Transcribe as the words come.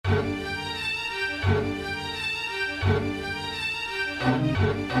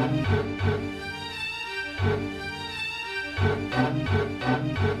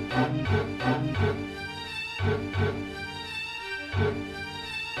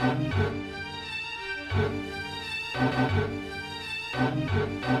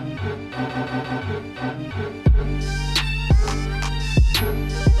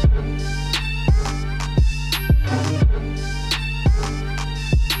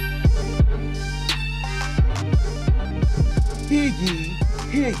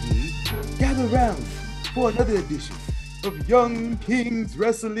Hear ye, gather round for another edition of Young Kings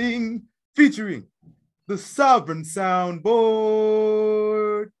Wrestling featuring the Sovereign Soundboard.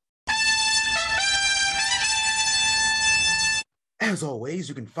 As always,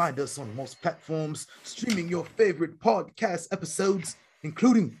 you can find us on most platforms, streaming your favorite podcast episodes,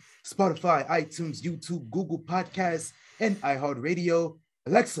 including Spotify, iTunes, YouTube, Google Podcasts, and iHeartRadio.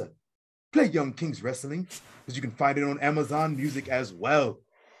 Alexa, play Young Kings Wrestling, because you can find it on Amazon Music as well.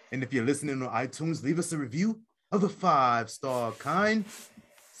 And if you're listening on iTunes, leave us a review of the 5-star kind.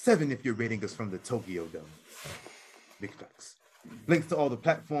 7 if you're rating us from the Tokyo Dome. Big facts. Links to all the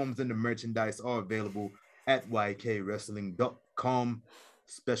platforms and the merchandise are available at ykwrestling.com.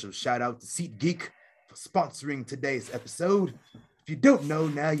 Special shout out to SeatGeek for sponsoring today's episode. If you don't know,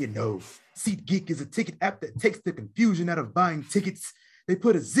 now you know. SeatGeek is a ticket app that takes the confusion out of buying tickets. They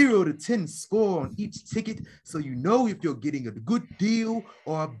put a 0 to 10 score on each ticket, so you know if you're getting a good deal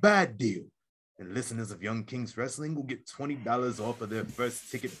or a bad deal. And listeners of Young Kings Wrestling will get $20 off of their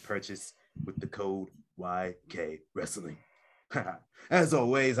first ticket purchase with the code YK Wrestling. As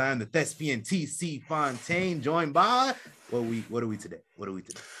always, I am the thespian TC Fontaine, joined by what are we today?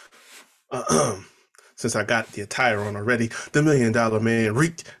 Since I got the attire on already, the $1 Million Man,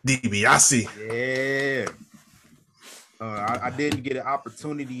 Rick DiBiase. Yeah. I did get an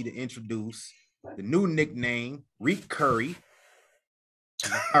opportunity to introduce the new nickname, Reek Curry.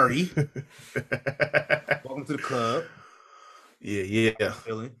 Curry. Welcome to the club. Yeah.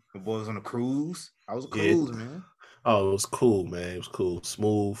 Feeling. The boys on a cruise. I was a cruise, man. Oh, it was cool, man. It was cool.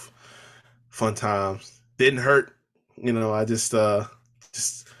 Smooth. Fun times. Didn't hurt. You know, I just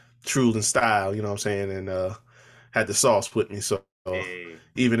trued in style, you know what I'm saying? And had the sauce with me. So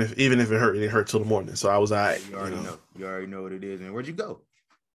even if it hurt, it didn't hurt till the morning. So I was all right. You already know what it is. And where'd you go?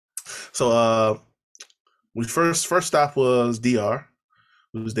 So we first stop was DR.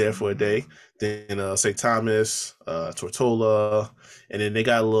 We was there for a day. Then St. Thomas, Tortola, and then they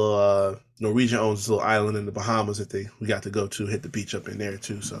got a little Norwegian owns this little island in the Bahamas that we got to go to, hit the beach up in there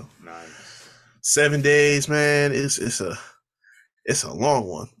too. So nice. 7 days, man. It's a long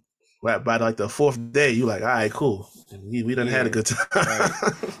one. By like the 4th day, you like, all right, cool. We done had a good time. Right.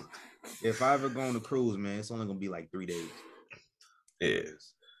 If I ever go on a cruise, man, it's only gonna be like 3 days. Yeah.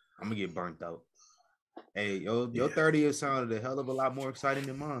 I'm gonna get burnt out. Hey, your 30th sounded a hell of a lot more exciting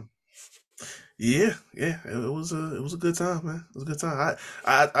than mine. Yeah. It was a good time, man. It was a good time.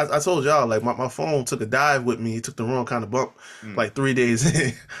 I told y'all, like my phone took a dive with me. It took the wrong kind of bump like 3 days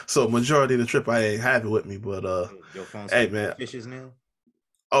in. So majority of the trip I ain't have it with me. But your phone's hey man. fishes now?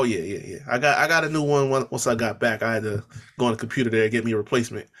 Oh yeah. I got a new one once I got back. I had to go on the computer there and get me a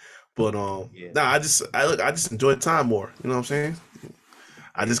replacement. But I just enjoyed time more. You know what I'm saying?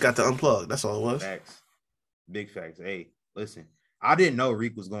 I just got to unplug. That's all it was. Facts. Big facts. Hey, listen, I didn't know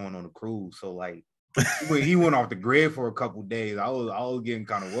Reek was going on a cruise, so like when he went off the grid for a couple days, I was getting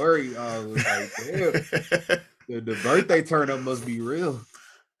kind of worried. I was like, damn, the birthday turn up must be real.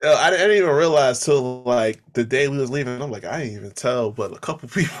 I didn't even realize till like the day we was leaving. I'm like, I didn't even tell, but a couple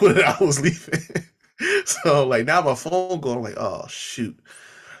people that I was leaving. So like now my phone going, I'm like, oh shoot.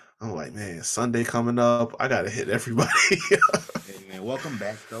 I'm like, man, Sunday coming up. I gotta hit everybody. Hey, man, welcome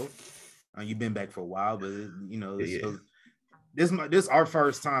back though. You've been back for a while, but this our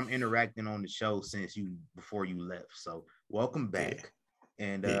first time interacting on the show since before you left. So welcome back.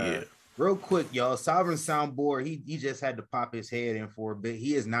 And real quick, y'all, Sovereign Soundboard, he just had to pop his head in for a bit.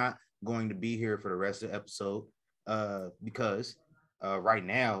 He is not going to be here for the rest of the episode because right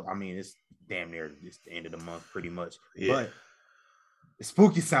now, I mean, it's damn near it's the end of the month pretty much. Yeah. But the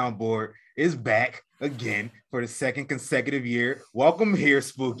Spooky Soundboard is back again for the 2nd consecutive year. Welcome here,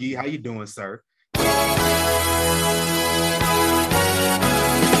 Spooky. How you doing, sir?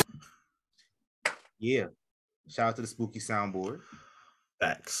 Yeah. Shout out to the Spooky Soundboard.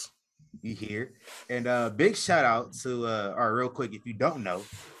 Facts. You here. And big shout out to real quick, if you don't know,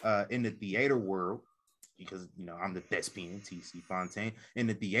 in the theater world, because I'm the thespian TC Fontaine, in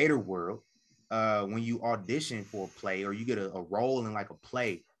the theater world, when you audition for a play or you get a role in like a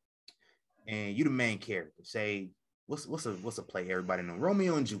play and you the main character, say what's a play everybody know,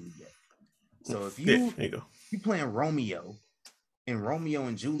 Romeo and Juliet. So if you playing Romeo in Romeo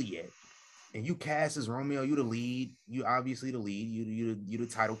and Juliet, and you cast as Romeo, you the lead, you obviously the lead, you the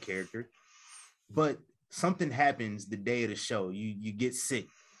title character, but something happens the day of the show. You get sick,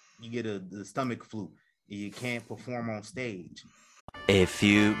 you get the stomach flu, you can't perform on stage. A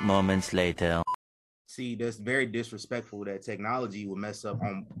few moments later. See, that's very disrespectful that technology will mess up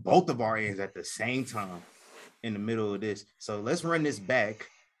on both of our ends at the same time in the middle of this. So let's run this back.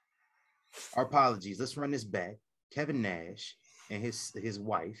 Our apologies. Let's run this back. Kevin Nash and his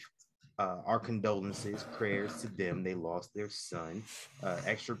wife, our condolences, prayers to them. They lost their son.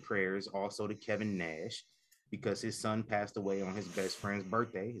 Extra prayers also to Kevin Nash because his son passed away on his best friend's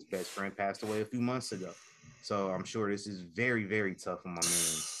birthday. His best friend passed away a few months ago. So I'm sure this is very, very tough on my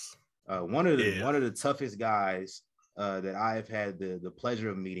man. One of the toughest guys that I have had the pleasure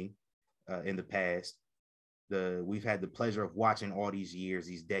of meeting in the past. We've had the pleasure of watching all these years,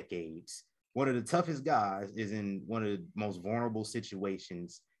 these decades. One of the toughest guys is in one of the most vulnerable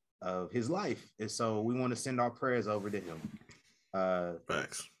situations of his life. And so we want to send our prayers over to him.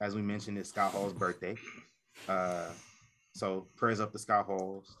 Thanks. As we mentioned, it's Scott Hall's birthday. So prayers up to Scott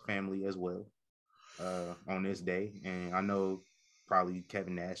Hall's family as well on this day. And I know probably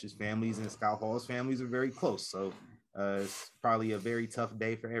Kevin Nash's families and Scott Hall's families are very close. So it's probably a very tough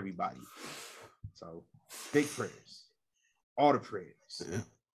day for everybody. So big prayers. All the prayers. Yeah.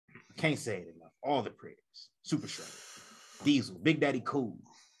 Can't say it enough. All the prayers. Super Shredder, Diesel, Big Daddy Cool,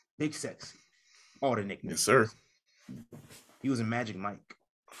 Big Sexy, all the nicknames. Yes, sir. He was in Magic Mike.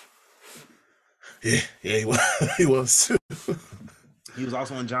 Yeah, he was. He was too. He was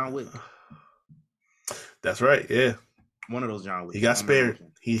also in John Wick. That's right. Yeah, one of those John Wick. He got spared.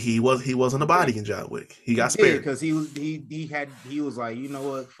 He wasn't a body in John Wick. He got spared because he was like, you know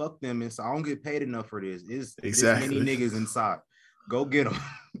what, fuck them, and so I don't get paid enough for this. It's exactly many niggas inside. Go get them.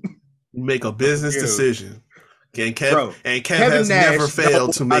 Make a business decision. And Kev has Kevin Nash never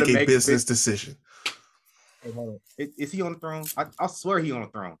failed to make a business decision. Hey, hold on. Is he on the throne? I swear he on the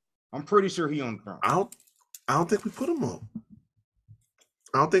throne. I'm pretty sure he on the throne. I don't think we put him on.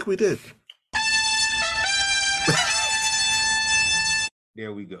 I don't think we did.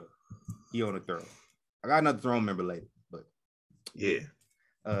 There we go. He on the throne. I got another throne member later, but yeah.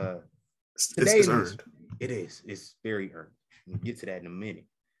 It's earned. It is. It's very earned. We'll get to that in a minute.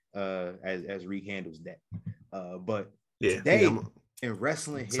 As Reek handles that. But today in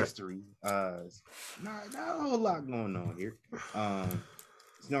wrestling history, not a whole lot going on here.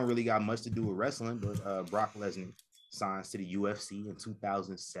 It's not really got much to do with wrestling, but Brock Lesnar signs to the UFC in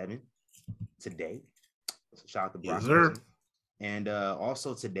 2007 today. So shout out to Brock Lesnar. And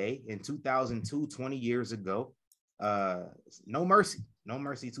also today in 2002, 20 years ago, No Mercy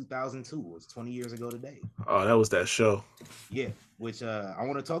 2002 was 20 years ago today. Oh, that was that show. Yeah, which I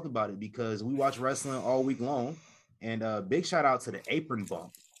want to talk about it because we watch wrestling all week long. And big shout out to the Apron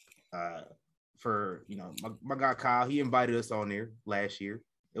Bump for, my guy Kyle. He invited us on there last year.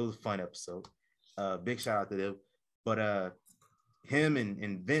 It was a fun episode. Big shout out to them. But him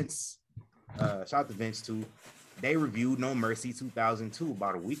and Vince, shout out to Vince too. They reviewed No Mercy 2002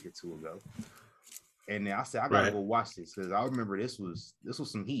 about a week or two ago. And then I said, I gotta go watch this because I remember this was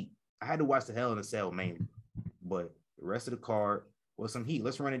some heat. I had to watch the Hell in a Cell mainly, but the rest of the card was some heat.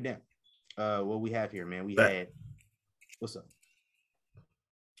 Let's run it down. What we have here, man. We had what's up?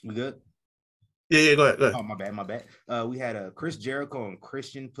 We good? Yeah, go ahead. Oh, my bad. We had Chris Jericho and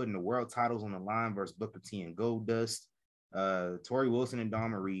Christian putting the world titles on the line versus Booker T and Goldust. Tori Wilson and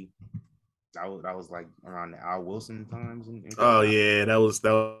Dawn Marie. That was like around the Al Wilson times. Yeah, that was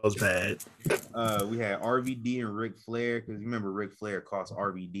bad. We had RVD and Ric Flair because you remember Ric Flair cost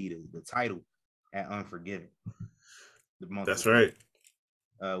RVD the title at Unforgiven. That's right.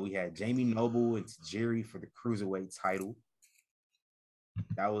 We had Jamie Noble and Tajiri for the Cruiserweight title.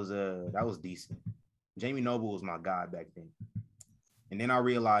 That was decent. Jamie Noble was my guy back then. And then I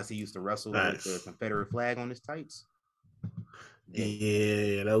realized he used to wrestle with the Confederate flag on his tights.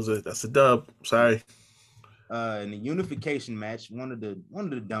 Yeah, that's a dub. Sorry. In the unification match, one of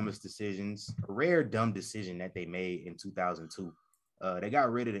the dumbest decisions, a rare dumb decision that they made in 2002. They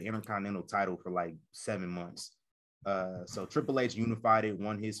got rid of the Intercontinental title for like 7 months. So Triple H unified it,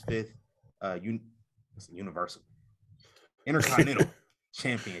 won his fifth Universal Intercontinental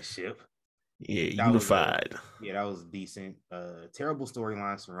Championship. Yeah, that unified. That was decent. Terrible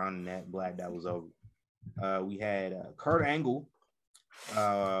storyline surrounding that. Glad that was over. We had Kurt Angle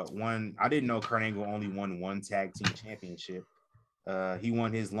won. I didn't know Kurt Angle only won one tag team championship. He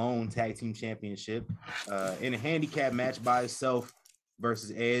won his lone tag team championship in a handicap match by himself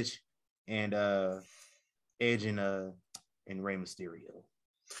versus Edge and Rey Mysterio.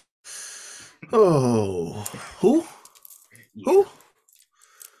 Oh, who? Yeah. Who?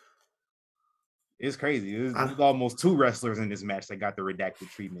 It's crazy. There's almost 2 wrestlers in this match that got the redacted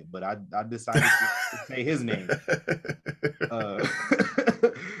treatment, but I decided to say his name.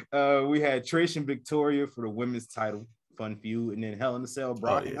 We had Trish and Victoria for the women's title, fun feud, and then Hell in a Cell,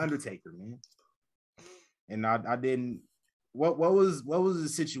 Brock and Undertaker, man. And I didn't. What was the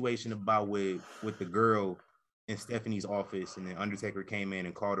situation about with the girl in Stephanie's office, and then Undertaker came in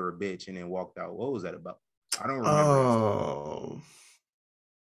and called her a bitch and then walked out? What was that about? I don't remember.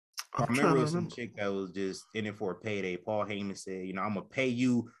 I remember it was some chick that was just in it for a payday. Paul Heyman said, you know, I'm gonna pay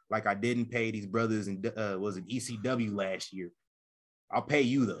you like I didn't pay these brothers in was it ECW last year. I'll pay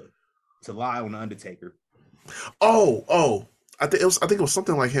you though to lie on the Undertaker. I think it was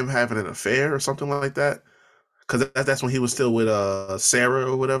something like him having an affair or something like that. Because that's when he was still with Sarah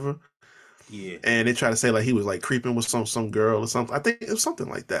or whatever. Yeah. And they tried to say like he was like creeping with some girl or something. I think it was something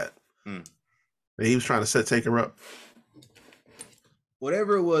like that. And he was trying to take her up.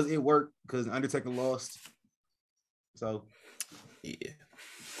 Whatever it was, it worked because Undertaker lost. So yeah,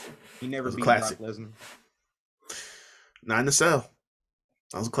 he never beat Brock Lesnar. Not in the cell.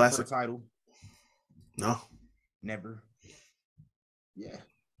 That was a classic title. No, never. Yeah.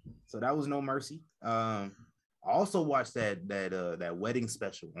 So that was No Mercy. I also watched that wedding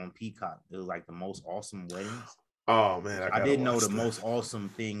special on Peacock. It was like the most awesome weddings. Oh man, I didn't know the most awesome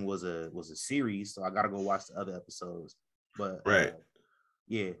thing was a series, so I gotta go watch the other episodes. But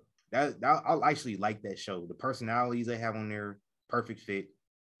yeah, that I'll actually like that show. The personalities they have on there, perfect fit.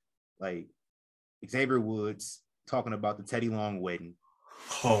 Like Xavier Woods talking about the Teddy Long wedding.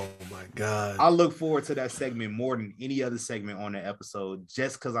 Oh my god! I look forward to that segment more than any other segment on the episode,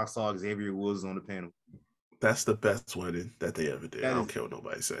 just because I saw Xavier Woods on the panel. That's the best wedding that they ever did. I don't care what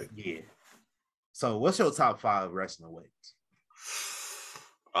nobody say. Yeah. So, what's your top 5 wrestling weddings?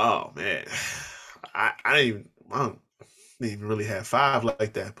 Oh man, I don't even really have 5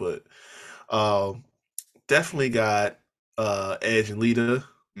 like that, but definitely got Edge and Lita.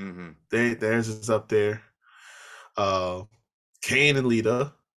 Mm-hmm. Theirs is up there. Kane and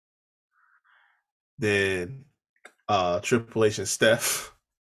Lita. Then Triple H and Steph.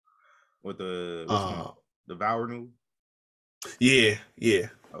 With the Vow Renewal? Yeah. Okay.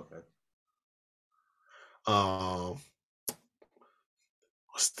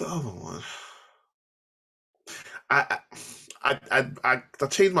 What's the other one? I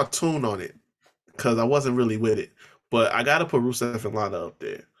changed my tune on it because I wasn't really with it, but I gotta put Rusev and Lana up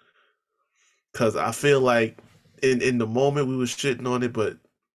there because I feel like in the moment we was shitting on it, but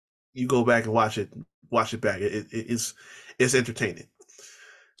you go back and watch it back, it's entertaining,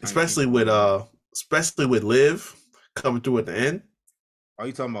 especially with Liv coming through at the end. Are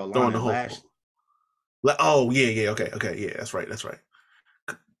you talking about Lana and Lashley? Oh yeah, okay, yeah, that's right.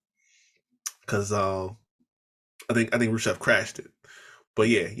 Because I think Rusev crashed it, but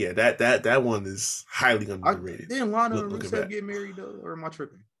yeah, that one is highly underrated. Didn't Lana and Rusev get married though, or am I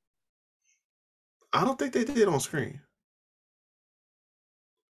tripping? I don't think they did on screen.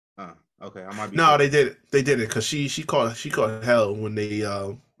 Okay, I might be. No, they did it. They did it because she caught hell when they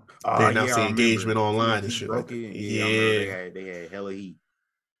announced the engagement online and shit like that. Yeah, they had hella heat.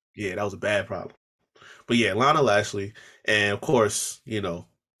 Yeah, that was a bad problem. But yeah, Lana Lashley, and of course, you know,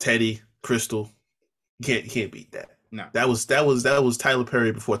 Teddy, Crystal. You can't beat that. No. That was Tyler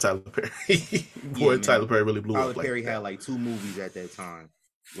Perry before Tyler Perry. Tyler Perry really blew up. Tyler Perry had like 2 movies at that time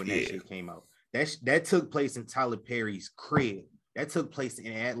when that shit came out. That took place in Tyler Perry's crib. That took place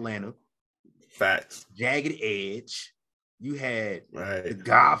in Atlanta. Facts. Jagged Edge. You had The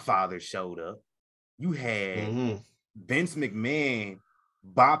Godfather showed up. You had Vince McMahon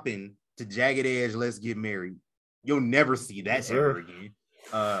bopping to Jagged Edge, Let's Get Married. You'll never see that ever again.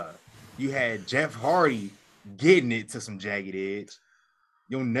 You had Jeff Hardy getting it to some Jagged Edge.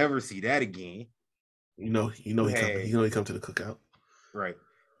 You'll never see that again. He come to the cookout. Right.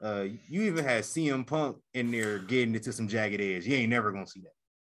 You even had CM Punk in there getting it to some Jagged Edge. You ain't never gonna see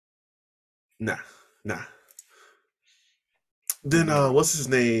that. Nah. Then what's his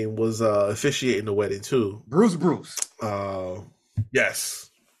name was officiating the wedding too? Bruce. Yes.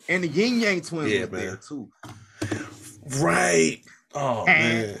 And the Yin Yang Twins was there too. Right. Oh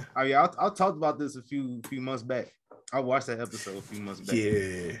man. I mean, I talked about this a few months back. I watched that episode a few months back. Yeah.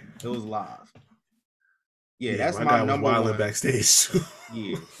 It was live. Yeah, that's my guy number was one backstage.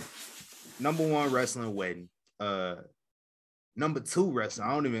 Yeah. Number 1 wrestling wedding. Number 2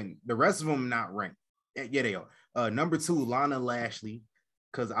 wrestling. The rest of them not ranked. Yeah, they are. Number 2, Lana Lashley,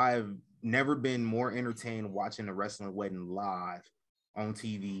 because I've never been more entertained watching a wrestling wedding live on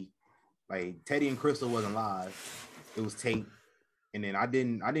TV. Like Teddy and Crystal wasn't live. It was taped. And then I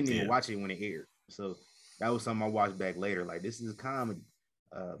didn't even watch it when it aired. So that was something I watched back later. Like, this is a comedy.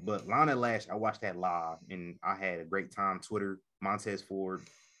 But Lana Lash, I watched that live and I had a great time. Twitter, Montez Ford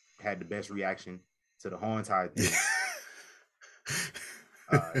had the best reaction to the whole entire thing.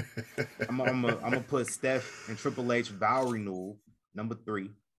 I'm gonna put Steph and Triple H vow renewal number 3.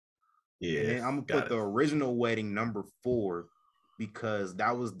 Yeah, and then I'm gonna put the original wedding number 4 because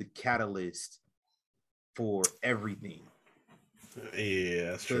that was the catalyst for everything.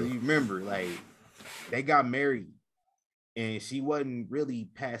 Yeah, that's true. You remember, like, they got married and she wasn't really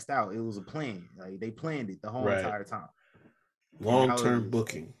passed out. It was a plan. Like, they planned it the whole entire time. Long-term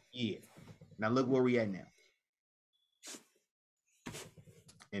booking. Yeah. Now look where we at now.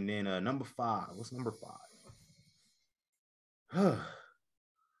 And then number 5. What's number 5?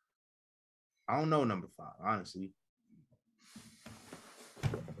 I don't know number 5, honestly.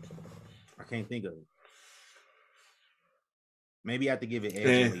 I can't think of it. Maybe I have to give it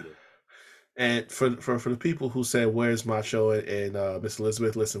Edge later. And for the people who said, "Where's my show?" and Miss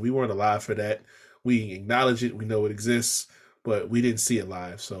Elizabeth, listen, we weren't alive for that. We acknowledge it. We know it exists, but we didn't see it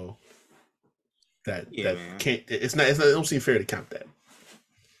live, so that can't. It's not. It don't seem fair to count that.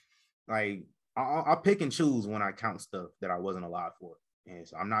 Like, I pick and choose when I count stuff that I wasn't alive for, and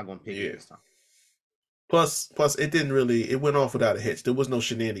so I'm not gonna pick it this time. Plus, it didn't really. It went off without a hitch. There was no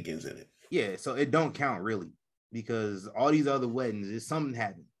shenanigans in it. Yeah, so it don't count really because all these other weddings, something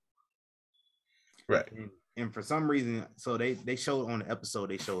happened. Right. And for some reason, so they showed on the episode,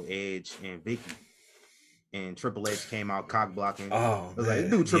 they showed Edge and Vicky, and Triple H came out cock blocking. Oh, man. Like,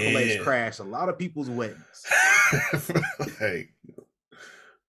 dude, Triple H crashed a lot of people's weddings. Hey,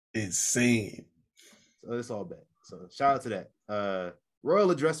 insane. So it's all bad. So shout out to that.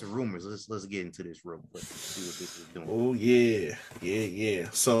 Royal address of rumors. Let's get into this real quick. See what this is doing. Oh yeah.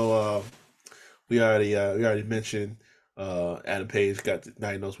 So we already mentioned Adam Page got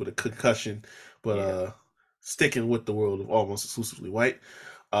diagnosed with a concussion, but sticking with the world of almost exclusively white,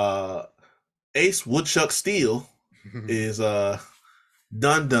 Ace Woodchuck Steel is done.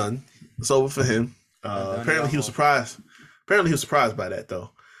 It's over for him. Apparently he was surprised. Apparently he was surprised by that though.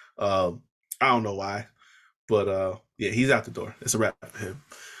 I don't know why, but yeah, he's out the door. It's a wrap for him.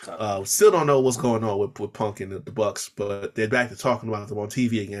 Still don't know what's going on with Punk and the Bucks, but they're back to talking about them on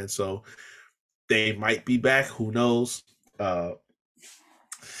TV again, so they might be back. Who knows? I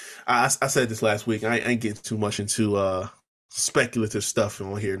said this last week. I ain't getting too much into speculative stuff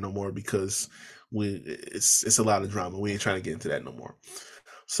on here no more because it's a lot of drama. We ain't trying to get into that no more.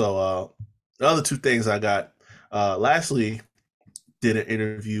 So the other 2 things I got. Lastly, did an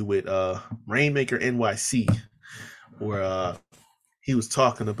interview with Rainmaker NYC where he was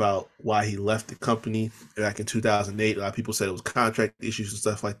talking about why he left the company back in 2008. A lot of people said it was contract issues and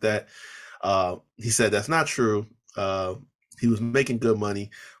stuff like that. He said that's not true. He was making good money,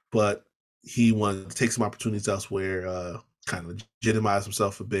 but he wanted to take some opportunities elsewhere, kind of legitimize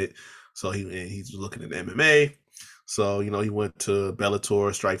himself a bit. So he's looking at MMA. So, he went to Bellator,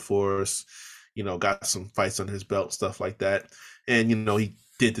 Strikeforce, got some fights under his belt, stuff like that. And, he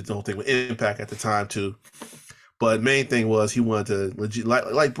did the whole thing with Impact at the time too. But main thing was he wanted to legit,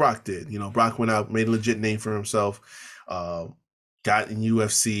 like Brock did. Brock went out, made a legit name for himself, got in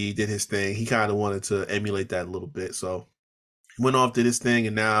UFC, did his thing. He kind of wanted to emulate that a little bit. So he went off, did his thing,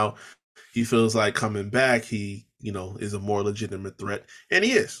 and now he feels like coming back, he, is a more legitimate threat. And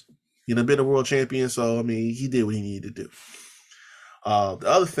he is. Been a world champion, so, I mean, he did what he needed to do. The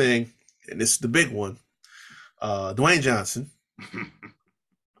other thing, and this is the big one, Dwayne Johnson,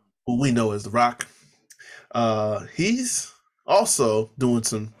 who we know as The Rock, he's also doing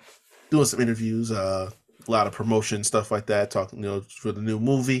some interviews, a lot of promotion, stuff like that, talking, for the new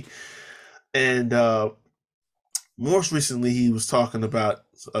movie. And most recently, he was talking about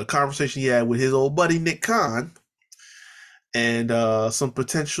a conversation he had with his old buddy, Nick Khan, and some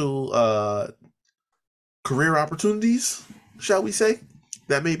potential career opportunities, shall we say,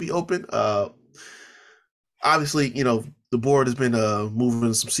 that may be open. Obviously, the board has been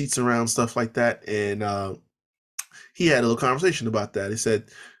moving some seats around, stuff like that, and he had a little conversation about that. He said,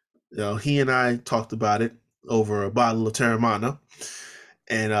 he and I talked about it over a bottle of Terramana,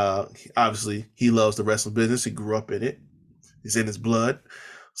 and obviously he loves the wrestling business. He grew up in it. It's in his blood.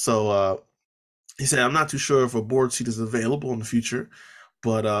 So he said, I'm not too sure if a board seat is available in the future,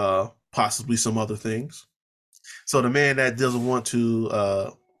 but possibly some other things. So the man that doesn't want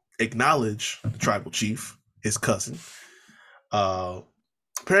to acknowledge the tribal chief, his cousin,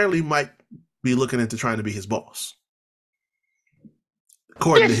 apparently might be looking into trying to be his boss.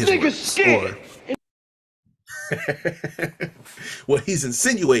 According to his words. What he's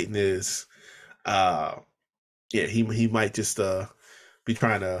insinuating is, he might just be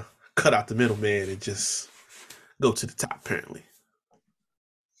trying to cut out the middleman and just go to the top, apparently.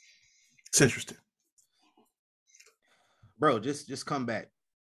 It's interesting. Bro, just come back.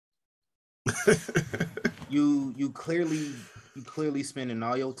 You clearly spending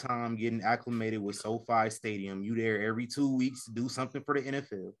all your time getting acclimated with SoFi Stadium. You there every 2 weeks to do something for the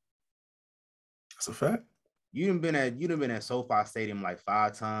NFL. That's a fact. You done been at SoFi Stadium like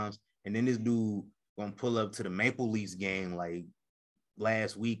 5 times, and then this dude gonna pull up to the Maple Leafs game like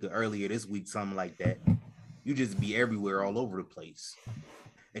last week or earlier this week, something like that. You just be everywhere, all over the place,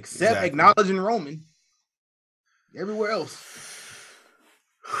 except acknowledging Roman. Everywhere else.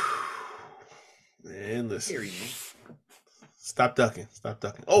 Man, listen. Scary, man. Stop ducking.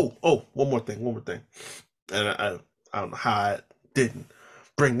 Oh, one more thing. And I don't know how I didn't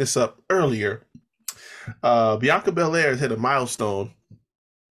bring this up earlier. Bianca Belair has hit a milestone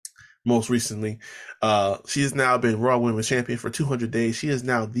most recently. She has now been Raw Women's Champion for 200 days. She is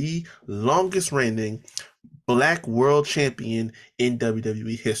now the longest reigning Black World Champion in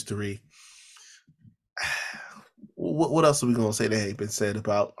WWE history. What else are we going to say that ain't been said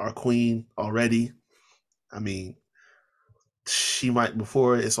about our queen already? I mean, she might,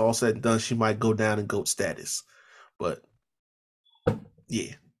 before it's all said and done, she might go down in GOAT status. But,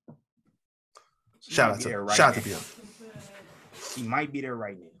 yeah. Shout out to Bianca. She might be there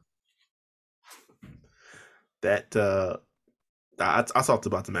right now. That, I talked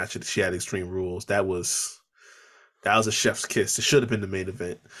about the match that she had Extreme Rules. That was a chef's kiss. It should have been the main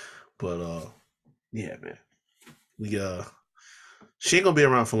event. But, yeah, man. She ain't gonna be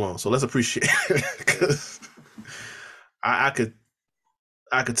around for long, so let's appreciate it. Because I could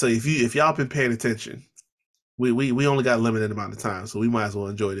tell you, if y'all been paying attention, we only got a limited amount of time, so we might as well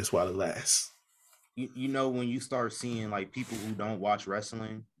enjoy this while it lasts. You know, when you start seeing like people who don't watch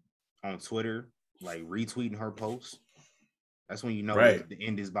wrestling on Twitter like retweeting her posts, that's when you know the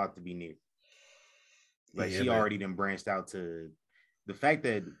end is about to be near. Like, she already done branched out to the fact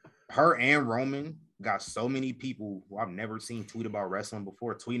that her and Roman got so many people who I've never seen tweet about wrestling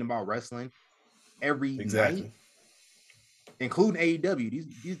before, tweeting about wrestling every night, including AEW.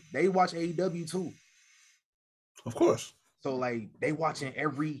 These they watch AEW too. Of course. So like they watching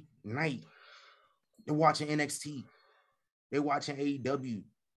every night. They're watching NXT. They're watching AEW.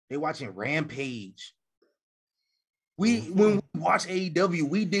 They're watching Rampage. When we watch AEW,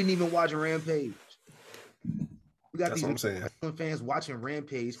 we didn't even watch Rampage. We got these wrestling fans watching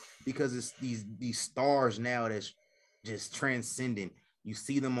Rampage because it's these stars now that's just transcendent. You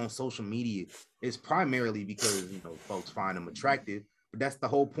see them on social media. It's primarily because, you know, folks find them attractive, but that's the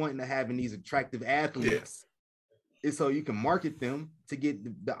whole point of having these attractive athletes. Yeah. It's so you can market them to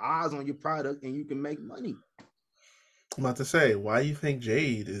get the eyes on your product and you can make money. I'm about to say, why do you think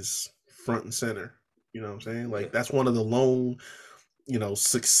Jade is front and center? You know what I'm saying? Like, that's one of the lone, you know,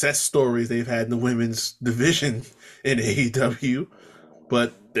 success stories they've had in the women's division in AEW,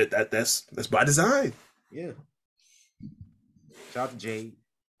 but that's by design. Yeah. Shout out to Jade.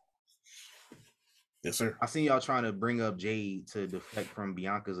 Yes, sir. I seen y'all trying to bring up Jade to deflect from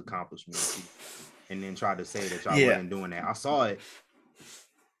Bianca's accomplishments and then try to say that y'all wasn't doing that. I saw it.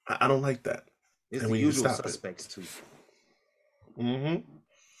 I don't like that. It's the usual suspects too. Mm-hmm.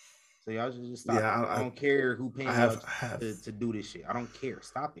 So y'all should just stop it. I don't care who paying y'all to do this shit. I don't care.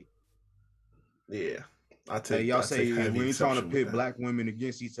 Stop it. Yeah. Y'all say we ain't trying to pit black women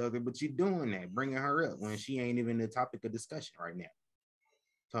against each other, but you're doing that, bringing her up when she ain't even the topic of discussion right now.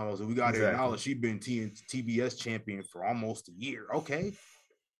 So we got to acknowledge she been TBS champion for almost a year. Okay.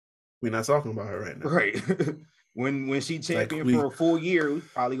 We're not talking about her right now. Right. when she champion for a full year, it's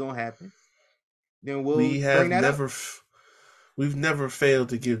probably going to happen. Then we've never failed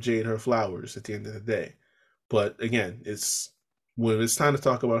to give Jade her flowers at the end of the day. But again, when it's time to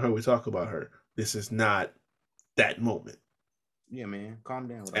talk about her, we talk about her. This is not that moment. Yeah, man. Calm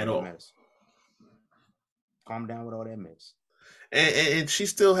down with all that mess. Calm down with all that mess. And she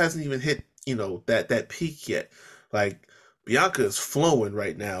still hasn't even hit, you know, that peak yet. Like, Bianca is flowing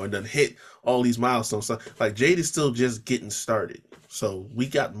right now and done hit all these milestones. So, like, Jade is still just getting started. So we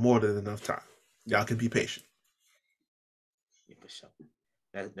got more than enough time. Y'all can be patient. Yeah, for sure.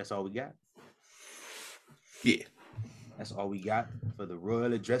 That's all we got. Yeah. That's all we got for the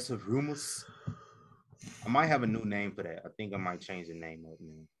Royal Address of Rumors. I might have a new name for that. I think I might change the name up,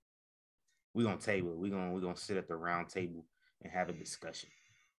 man. We're gonna table. We're gonna sit at the round table and have a discussion.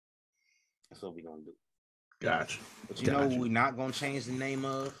 That's what we're gonna do. Gotcha. But you know what we're not gonna change the name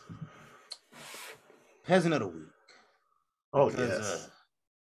of? Peasant of the Week. Because,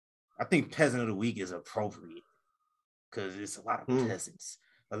 I think Peasant of the Week is appropriate because it's a lot of peasants.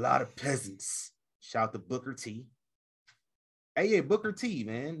 A lot of peasants. Shout out to Booker T. Hey, yeah, Booker T,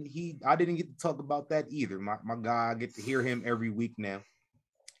 man. I didn't get to talk about that either. My guy, I get to hear him every week now.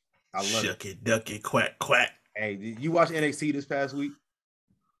 I love Shuck it, duck it, quack, quack. Hey, did you watch NXT this past week?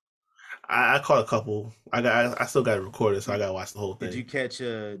 I caught a couple. I still got it recorded, so I got to watch the whole thing. Did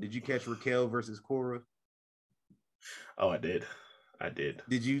you catch Raquel versus Cora? Oh, I did.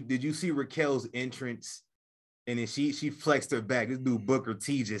 Did you see Raquel's entrance? And then she flexed her back. This dude Booker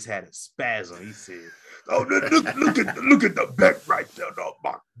T just had a spasm. He said, "Oh, look at the back right there. Oh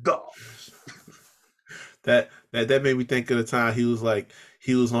my gosh." That made me think of the time he was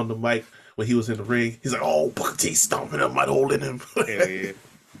on the mic when he was in the ring. He's like, "Oh, Booker T stomping up, holding him." Hell yeah.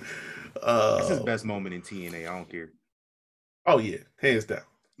 That's his best moment in TNA. I don't care. Oh yeah, hands down.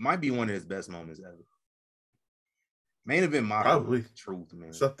 Might be one of his best moments ever. Main event model. Probably. Truth, man.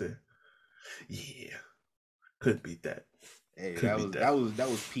 It's up there. Yeah. Could beat that. Hey, that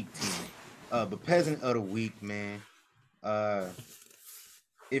was peak TNA. But Peasant of the Week, man.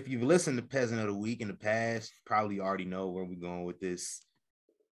 If you've listened to Peasant of the Week in the past, probably already know where we're going with this.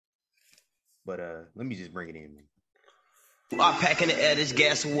 But let me just bring it in, man. I'm packing the air, this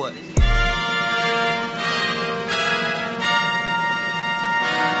guess what? These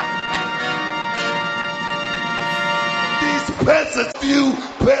peasants, you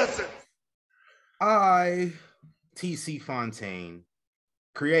peasants. I, T.C. Fontaine,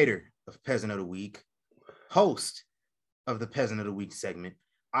 creator of Peasant of the Week, host of the Peasant of the Week segment,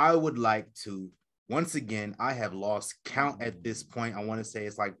 I would like to, once again, I have lost count at this point. I want to say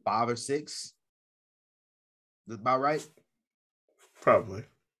it's like 5 or 6. Is that about right? Probably.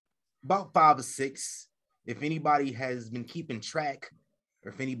 About 5 or 6. If anybody has been keeping track,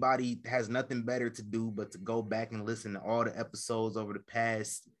 or if anybody has nothing better to do but to go back and listen to all the episodes over the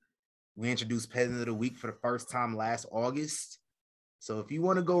past, we introduced Peasant of the Week for the first time last August. So if you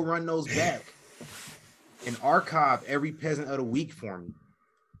want to go run those back and archive every Peasant of the Week for me,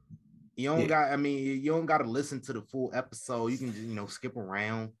 you don't got to listen to the full episode. You can just, skip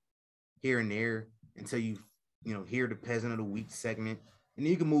around here and there until you hear the Peasant of the Week segment, and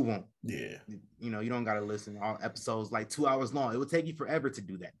then you can move on. Yeah. You don't got to listen to all episodes like 2 hours long. It would take you forever to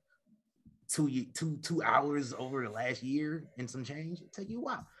do that. 2 hours over the last year and some change. It'll take you a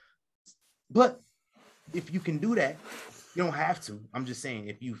while. But if you can do that, you don't have to. I'm just saying,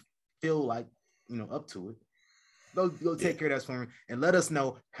 if you feel like, up to it, go take care of that for me and let us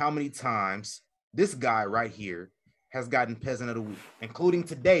know how many times this guy right here has gotten Peasant of the Week, including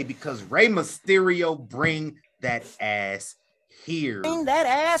today, because Rey Mysterio bring that ass here. Bring that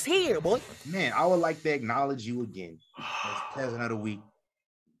ass here, boy. Man, I would like to acknowledge you again as Peasant of the Week,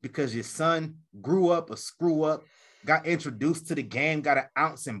 because your son grew up a screw up, got introduced to the game, got an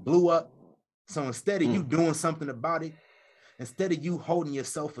ounce and blew up. So instead of you doing something about it, instead of you holding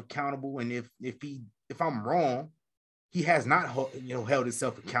yourself accountable, and if I'm wrong, he has not held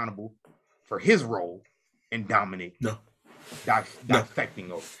himself accountable for his role in Dominic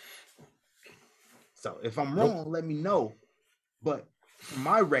defecting over. So if I'm wrong, let me know. But for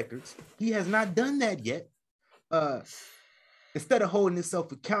my records, he has not done that yet. Instead of holding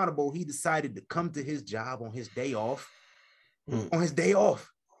himself accountable, he decided to come to his job on his day off. On his day off.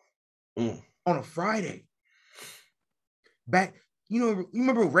 On a Friday. Back, you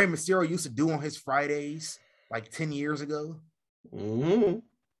remember what Rey Mysterio used to do on his Fridays like 10 years ago?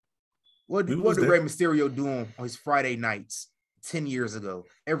 What did Rey Mysterio do on his Friday nights 10 years ago,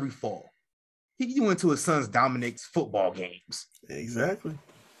 every fall? He went to his son's Dominic's football games. Exactly.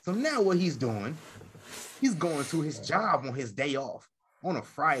 So now what he's doing, he's going to his job on his day off on a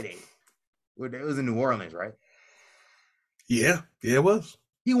Friday. It was in New Orleans, right? Yeah, it was.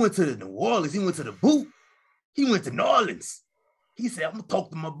 He went to New Orleans. He went to the boot. He went to New Orleans. He said, I'm going to talk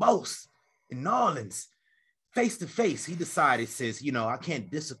to my boss in New Orleans. Face to face, he decided, says, I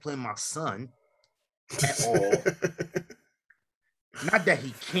can't discipline my son at all. Not that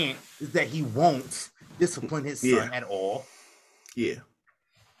he can't, it's that he won't discipline his son at all. Yeah.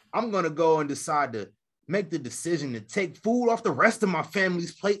 I'm going to go and decide to make the decision to take food off the rest of my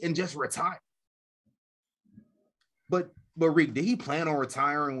family's plate and just retire. But Rick, did he plan on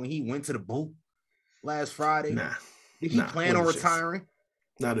retiring when he went to the booth last Friday? Nah. Did he plan on retiring?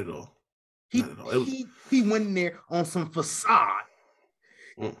 Not at all. He went in there on some facade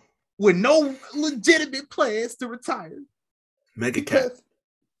with no legitimate plans to retire. Mega cap.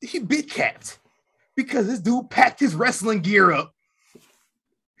 He big capped because this dude packed his wrestling gear up.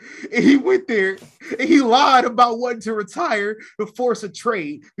 And he went there and he lied about wanting to retire to force a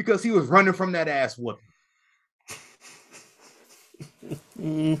trade because he was running from that ass whooping.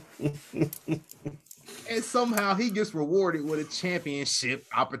 And somehow he gets rewarded with a championship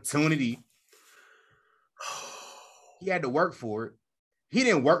opportunity. He had to work for it. He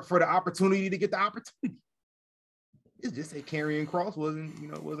didn't work for the opportunity to get the opportunity. It's just that Karrion Kross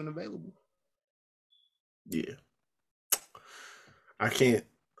wasn't available. Yeah. I can't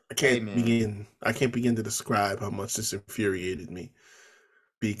begin to describe how much this infuriated me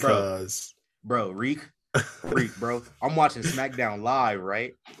because Reek, bro. I'm watching SmackDown Live,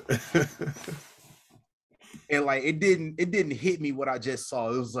 right? And like it didn't hit me what I just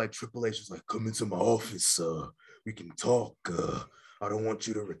saw. It was like Triple H was like, "Come into my office, we can talk. I don't want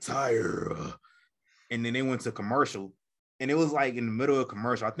you to retire." And then they went to commercial, and it was like in the middle of a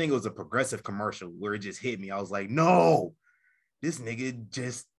commercial. I think it was a Progressive commercial where it just hit me. I was like, "No, this nigga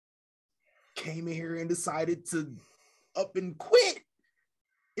just came in here and decided to up and quit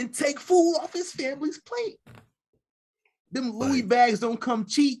and take food off his family's plate. Them Louis bags don't come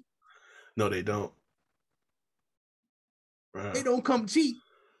cheap. No, they don't. Right. They don't come cheap.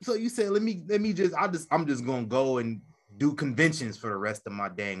 So you said, I'm just gonna go and do conventions for the rest of my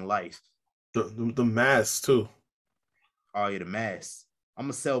dang life. The masks too. Oh yeah, the masks. I'm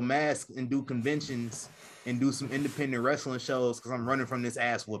gonna sell masks and do conventions and do some independent wrestling shows because I'm running from this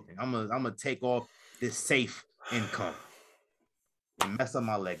ass whooping. I'm gonna take off this safe income and mess up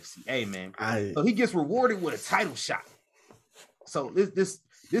my legacy. Hey man, so he gets rewarded with a title shot. So this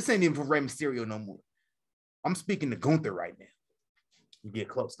ain't even for Rey Mysterio no more. I'm speaking to Gunther right now. You get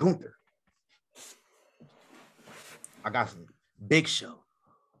close, Gunther. I got some Big Show,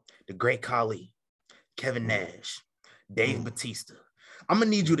 the Great Khali, Kevin Nash, Dave Batista. I'm gonna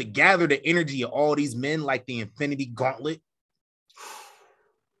need you to gather the energy of all these men like the Infinity Gauntlet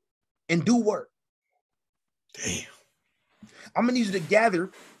and do work. Damn. I'm gonna need you to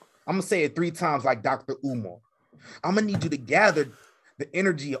gather. I'm gonna say it 3 times like Dr. Umar. I'm gonna need you to gather the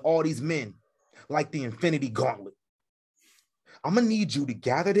energy of all these men like the Infinity Gauntlet. I'm gonna need you to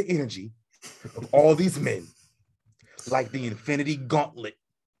gather the energy of all these men like the Infinity Gauntlet.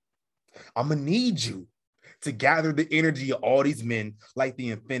 I'm gonna need you to gather the energy of all these men like the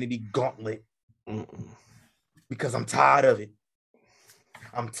Infinity Gauntlet. Because I'm tired of it.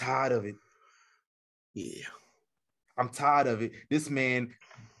 I'm tired of it. Yeah. I'm tired of it. This man,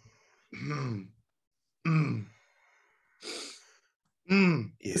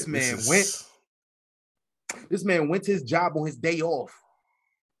 this man went to his job on his day off.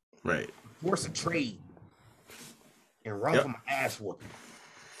 Right. Force a trade and run from my ass whooping.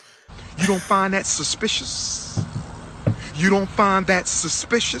 You don't find that suspicious? You don't find that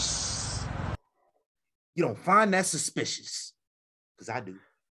suspicious? You don't find that suspicious? Because I do.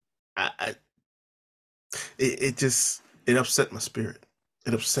 It upset my spirit.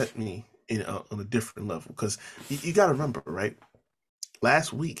 It upset me on a different level because you got to remember, right?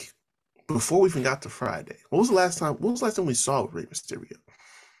 Last week, before we even got to Friday, when was the last time we saw Rey Mysterio?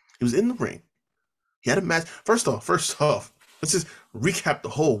 He was in the ring. He had a match. First off, let's just recap the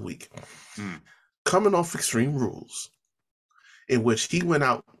whole week. Coming off Extreme Rules, in which he went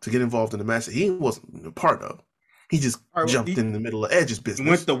out to get involved in the match that he wasn't a part of. He just jumped in the middle of Edge's business. He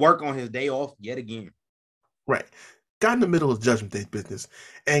went to work on his day off yet again. Right. Got in the middle of Judgment Day business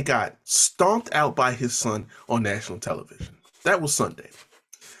and got stomped out by his son on national television. That was Sunday.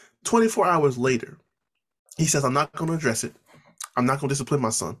 24 hours later, he says, I'm not going to address it. I'm not going to discipline my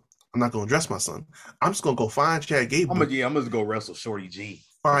son. I'm not going to address my son. I'm just going to go find Chad Gable. I'm going to go wrestle Shorty G.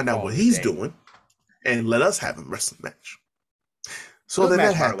 Find out what he's doing and let us have him wrestle the match. So then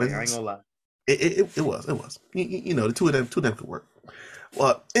that happens. I ain't gonna lie. It was. You know, the two of them could work.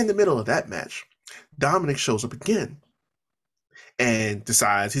 Well, in the middle of that match, Dominic shows up again and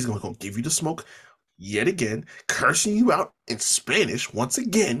decides he's going to give you the smoke yet again, cursing you out in Spanish once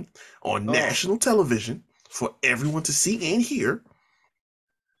again on national television for everyone to see and hear.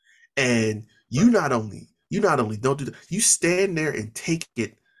 And you not only don't do that, you stand there and take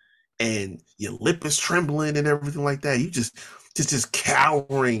it, and your lip is trembling and everything like that. You just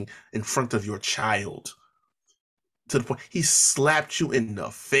cowering in front of your child to the point he slapped you in the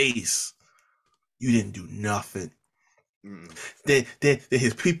face. You didn't do nothing. Then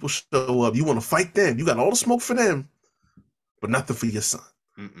his people show up. You want to fight them. You got all the smoke for them, but nothing for your son.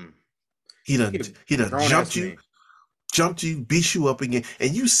 He done jumped you, beat you up again,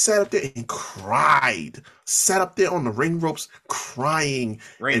 and you sat up there and cried. Sat up there on the ring ropes, crying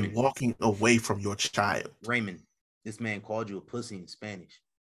and walking away from your child. Raymond, this man called you a pussy in Spanish.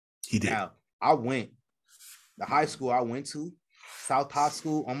 He did. Now, the high school I went to, South High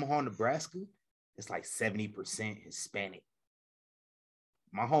School, Omaha, Nebraska, it's like 70% Hispanic.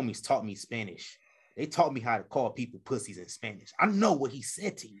 My homies taught me Spanish. They taught me how to call people pussies in Spanish. I know what he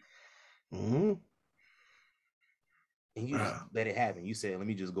said to you. And you just let it happen. You said, let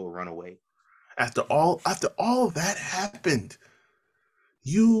me just go run away. After all of that happened,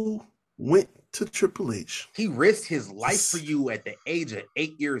 you went to Triple H. He risked his life for you at the age of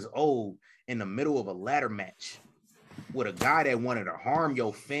 8 years old in the middle of a ladder match with a guy that wanted to harm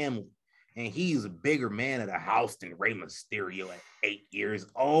your family. And he's a bigger man of the house than Rey Mysterio at 8 years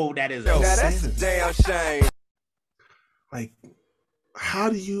old. That's a damn shame. Like, how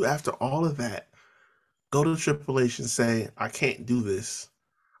do you, after all of that, go to Triple H and say, I can't do this.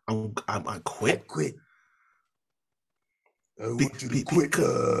 I quit. I want you to quit.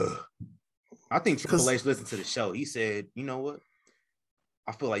 I think Triple H listened to the show. He said, you know what?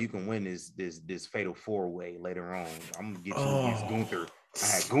 I feel like you can win this fatal 4-way later on. I'm gonna get you against Gunther. I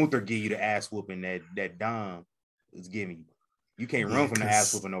had Gunther give you the ass whooping that Dom is giving you. You can't run from the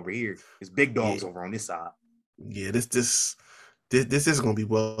ass whooping over here. It's big dogs over on this side. Yeah, this is gonna be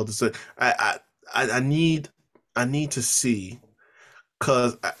well deserved. I need to see,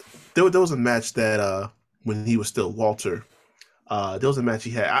 because there was a match that when he was still Walter, there was a match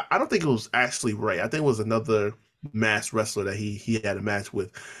he had. I don't think it was actually Ray. I think it was another masked wrestler that he had a match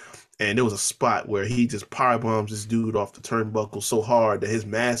with, and there was a spot where he just power bombs this dude off the turnbuckle so hard that his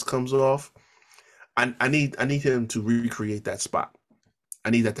mask comes off. I need him to recreate that spot. I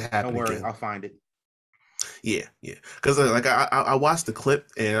need that to happen. Don't worry, again. I'll find it. Yeah. Because like I watched the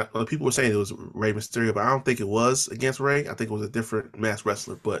clip and people were saying it was Rey Mysterio, but I don't think it was against Rey. I think it was a different masked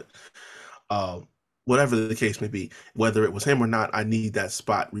wrestler. But whatever the case may be, whether it was him or not, I need that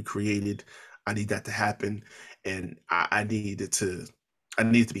spot recreated. I need that to happen, and I need it to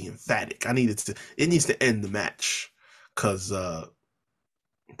be emphatic. It needs to end the match, because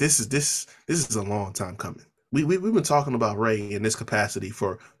this is a long time coming. We've been talking about Rey in this capacity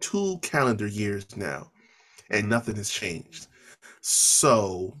for 2 calendar years now, and nothing has changed.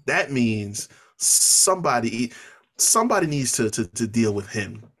 So that means somebody needs to deal with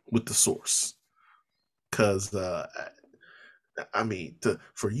him, with the source. Because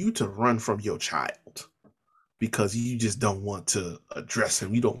for you to run from your child because you just don't want to address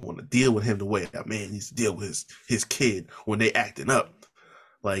him, you don't want to deal with him the way a man needs to deal with his kid when they acting up,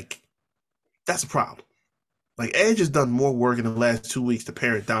 like, that's a problem. Like, Edge has done more work in the last 2 weeks to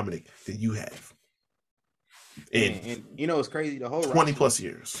parent Dominic than you have. And you know, it's crazy. The whole 20 plus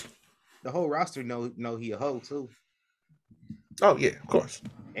years. The whole roster know he a hoe too. Oh yeah, of course.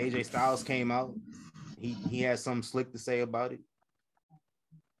 AJ Styles came out. He had something slick to say about it.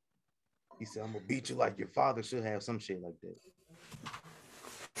 He said, "I'm gonna beat you like your father should have," some shit like that.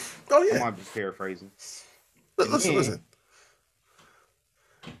 Oh yeah. I'm just paraphrasing. Listen.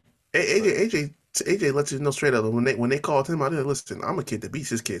 AJ lets you know straight up when they called him out there. Listen, I'm a kid that beats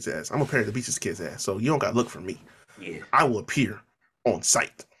his kid's ass. I'm a parent that beats his kid's ass. So you don't got to look for me. Yeah, I will appear on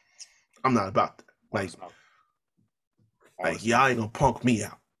site. I'm not about that. Like y'all ain't gonna punk me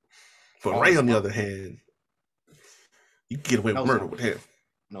out. But Ray, on the other hand, you can get away with murder with him.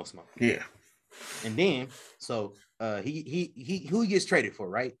 No smoke. Yeah. And then so he who he gets traded for,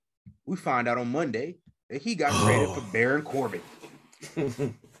 right? We find out on Monday that he got traded for Baron Corbin.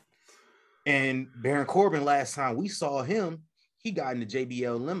 And Baron Corbin, last time we saw him, he got in the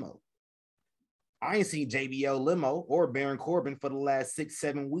JBL limo. I ain't seen JBL limo or Baron Corbin for the last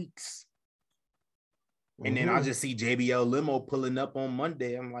 6-7 weeks. And then I just see JBL limo pulling up on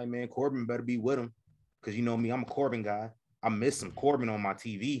Monday. I'm like, man, Corbin better be with him. Because you know me, I'm a Corbin guy. I miss some Corbin on my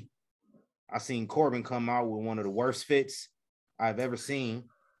TV. I seen Corbin come out with one of the worst fits I've ever seen.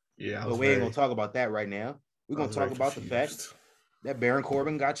 Yeah. But we ain't going to talk about that right now. We're going to talk about the fact that Baron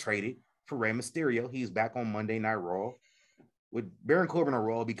Corbin got traded for Rey Mysterio. He's back on Monday Night Raw. With Baron Corbin on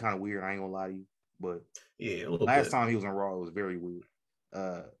Raw, it'd be kind of weird. I ain't going to lie to you. But yeah, last time he was on Raw, it was very weird.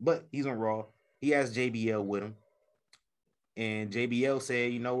 But he's on Raw. He has JBL with him. And JBL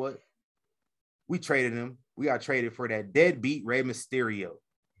said, you know what? We traded him. We got traded for that deadbeat Rey Mysterio.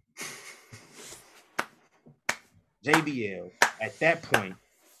 JBL, at that point,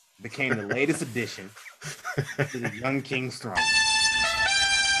 became the latest addition to the Young King's throne.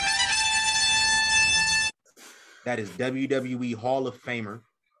 That is WWE Hall of Famer,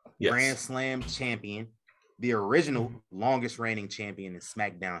 Grand Slam champion, the original longest reigning champion in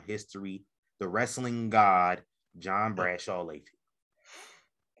SmackDown history, the wrestling god, John Bradshaw Layfield.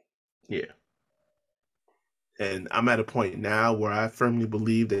 Yeah. And I'm at a point now where I firmly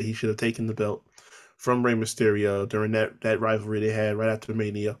believe that he should have taken the belt from Rey Mysterio during that rivalry they had right after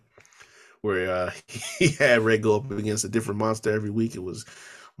Mania, where he had Rey go up against a different monster every week. It was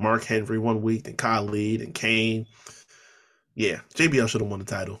Mark Henry one week, then Khalid and Kane. Yeah, JBL should have won the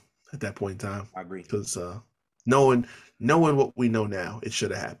title at that point in time. I agree. Because knowing what we know now, it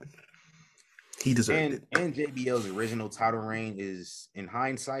should have happened. He deserved it. And JBL's original title reign is, in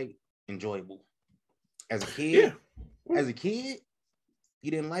hindsight, enjoyable. As a kid, He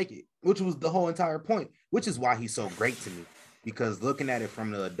didn't like it, which was the whole entire point, which is why he's so great to me. Because looking at it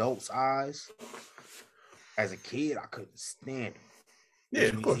from the adult's eyes, as a kid, I couldn't stand him. Yeah,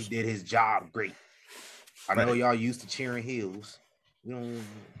 of course. He did his job great. I know y'all used to cheering heels. We don't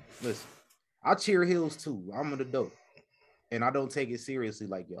listen. I cheer heels too. I'm an adult, and I don't take it seriously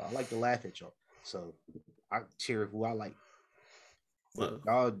like y'all. I like to laugh at y'all, so I cheer who I like.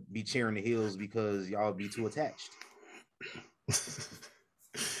 Y'all be cheering the heels because y'all be too attached.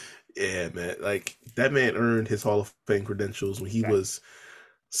 Yeah, man. Like that man earned his Hall of Fame credentials when he was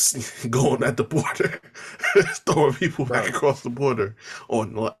going at the border, throwing people back across the border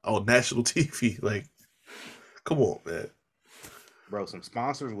on national TV. Like, come on, man. Bro, some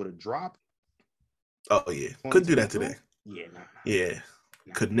sponsors would have dropped. Oh yeah, couldn't do that today. Yeah,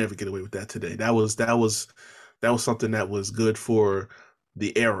 could never get away with that today. That was something that was good for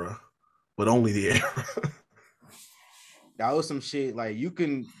the era, but only the era. That was some shit. Like you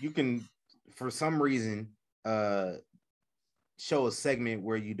can for some reason show a segment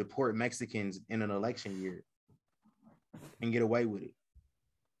where you deport Mexicans in an election year and get away with it.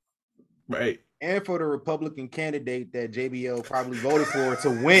 Right. And for the Republican candidate that JBL probably voted for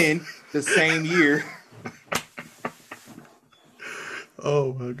to win the same year.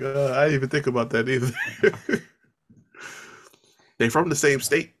 Oh my God. I didn't even think about that either. They from the same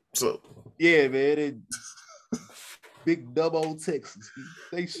state, so yeah, man. Big dub old Texas.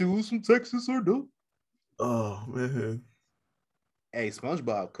 They shoes from Texas or do. Oh man. Hey,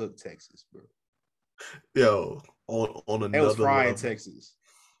 SpongeBob cooked Texas, bro. Yo, on another They was frying level. Texas.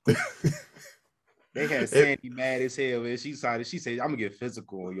 They had Sandy mad as hell, man. She said, I'm gonna get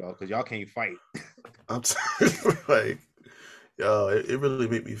physical on y'all because y'all can't fight. I'm like, yo, it really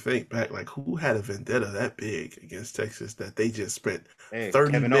made me think back. Like, who had a vendetta that big against Texas that they just spent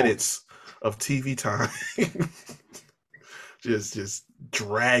 30 Kevin minutes of TV time just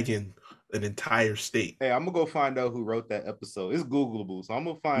dragging an entire state? Hey, I'm gonna go find out who wrote that episode. It's Googleable, so I'm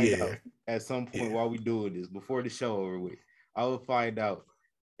gonna find out at some point while we doing this before the show over with. I will find out.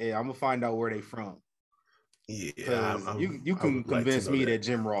 Yeah, I'm gonna find out where they from. Yeah, you can convince me that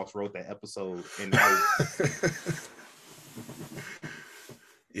Jim Ross wrote that episode. And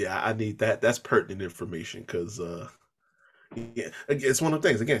yeah, I need that. That's pertinent information because yeah, it's one of the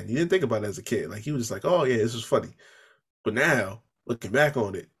things. Again, you didn't think about it as a kid. Like he was just like, oh yeah, this was funny. But now looking back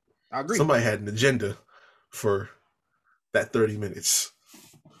on it, I agree. Somebody had an agenda for that 30 minutes.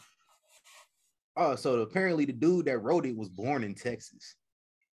 Oh, so apparently the dude that wrote it was born in Texas.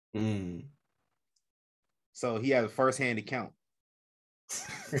 So he has a first-hand account.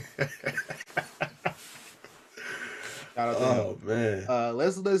 Oh man.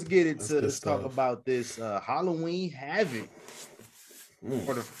 Let's get into let's talk about this Halloween Havoc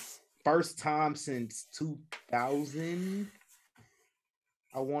for the first time since 2000.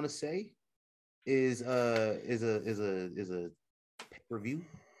 I want to say is a pay-per-view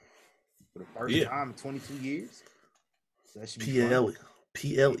for the first time in 22 years. So that should be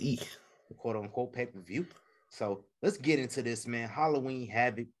PLE, quote unquote pay-per-view. So let's get into this, man. Halloween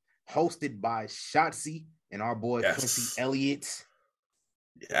Havoc, hosted by Shotzi and our boy Quincy Elliott.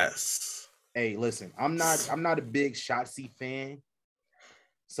 Yes. Hey, listen, I'm not a big Shotzi fan.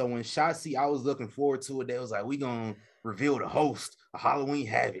 So when Shotzi, I was looking forward to it. They was like, we gonna reveal the host of Halloween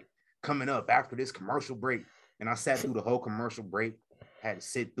Havoc coming up after this commercial break. And I sat through the whole commercial break, had to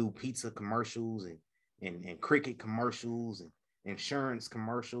sit through pizza commercials and cricket commercials and insurance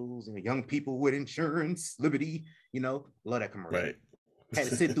commercials and young people with insurance, Liberty, love that commercial. Right. Had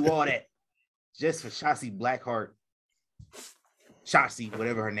to sit through all that just for Shotzi Blackheart, Shotzi,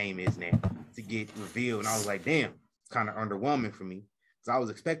 whatever her name is now, to get revealed. And I was like, damn, it's kind of underwhelming for me because I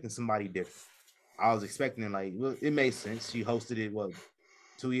was expecting somebody different. I was expecting it made sense. She hosted it,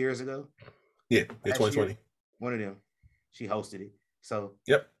 2 years ago? Yeah, 2020. One of them. She hosted it. So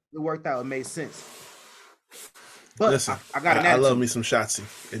it worked out. It made sense. But listen, I got an attitude. I love me some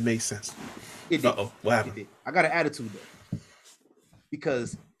Shotzi. It makes sense. Uh-oh, what happened? I got an attitude though.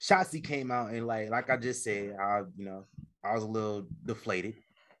 Because Shotzi came out and like I just said, I was a little deflated.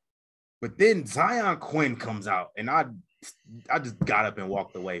 But then Zion Quinn comes out and I just got up and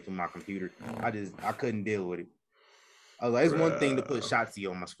walked away from my computer. I couldn't deal with it. I was like, it's one thing to put Shotzi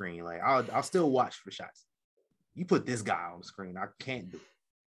on my screen. Like I'll still watch for Shotzi. You put this guy on the screen, I can't do it.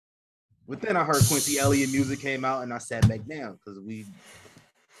 But then I heard Quincy Elliott music came out and I sat back down because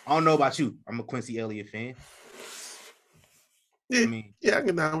I don't know about you. I'm a Quincy Elliott fan. Yeah, I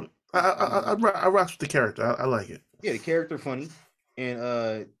can now. I rock with the character. I like it. Yeah, the character funny.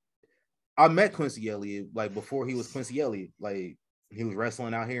 And I met Quincy Elliott like before he was Quincy Elliott. Like he was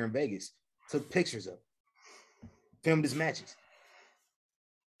wrestling out here in Vegas. Took pictures of him. Filmed his matches.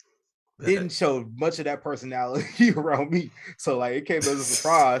 didn't show much of that personality around me. So like it came as a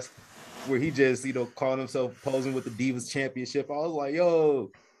surprise where he just, called himself posing with the Divas Championship. I was like,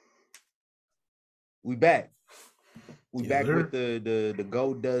 yo, we back. We back with the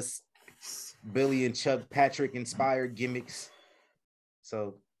Gold Dust, Billy and Chuck Patrick inspired gimmicks.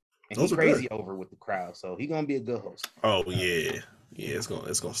 So and he's crazy good. Over with the crowd. So he's gonna be a good host. Oh yeah. Yeah, it's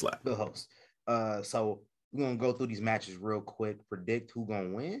gonna slap. Good host. So we're gonna go through these matches real quick, predict who's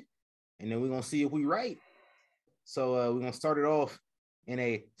gonna win, and then we're gonna see if we right. So we're gonna start it off in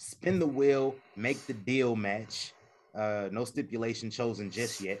a spin the wheel, make the deal match. No stipulation chosen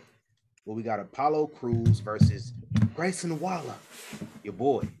just yet. Well, we got Apollo Crews versus Grayson Waller, your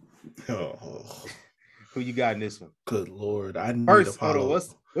boy. Oh. Who you got in this one? Good Lord. I need first, Apollo. Hold on,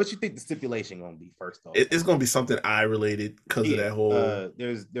 what you think the stipulation gonna be first off? It's gonna be something eye related because of that whole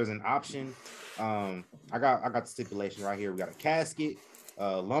there's an option. I got the stipulation right here. We got a casket,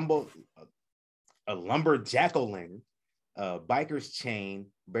 a lumber jack-o'-lantern, biker's chain,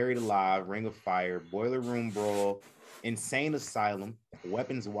 buried alive, ring of fire, boiler room brawl, insane asylum,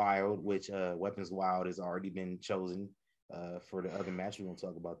 weapons wild, which weapons wild has already been chosen for the other match. We're gonna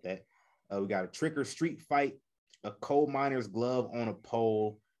talk about that. We got a trick or street fight, a coal miner's glove on a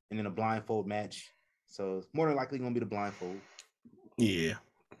pole, and then a blindfold match. So it's more than likely gonna be the blindfold. Yeah.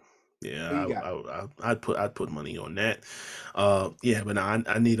 I'd put money on that. But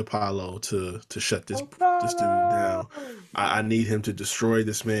I need Apollo to shut this dude down. I need him to destroy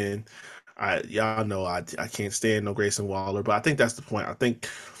this man. Y'all know I can't stand no Grayson Waller, but I think that's the point. I think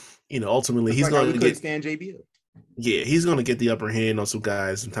ultimately he's going to stand JBL. Yeah, he's going to get the upper hand on some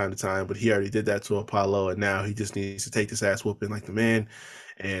guys from time to time, but he already did that to Apollo, and now he just needs to take this ass whooping like the man,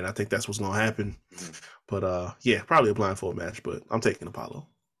 and I think that's what's going to happen. Mm-hmm. But probably a blindfold match, but I'm taking Apollo.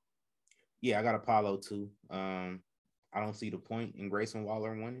 Yeah, I got Apollo too. I don't see the point in Grayson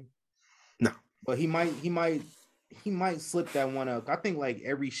Waller winning. No, but he might slip that one up. I think like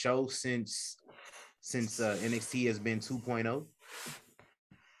every show since NXT has been 2.0.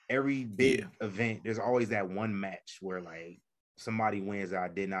 Every big event, there's always that one match where like somebody wins that I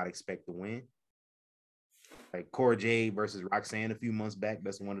did not expect to win. Like Cora Jade versus Roxanne a few months back.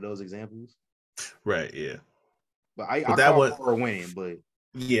 That's one of those examples. Right. Yeah. But I call Cora winning, but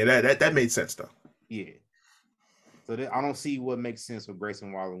yeah, that made sense though. Yeah. So I don't see what makes sense with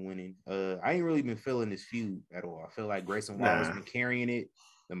Grayson Waller winning. I ain't really been feeling this feud at all. I feel like Grayson Waller's been carrying it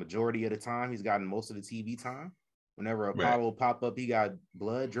the majority of the time. He's gotten most of the TV time. Whenever Apollo pop up, he got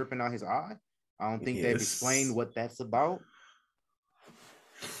blood dripping out his eye. I don't think they've explained what that's about.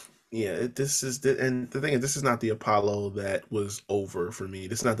 Yeah, and the thing is, this is not the Apollo that was over for me.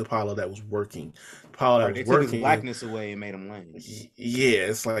 This is not the Apollo that was working. Apollo that was working. They took his blackness away and made him lame. Yeah,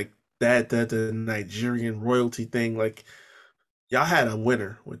 it's like that the Nigerian royalty thing. Like y'all had a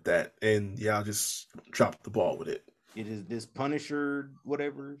winner with that, and y'all just dropped the ball with it. It is this Punisher,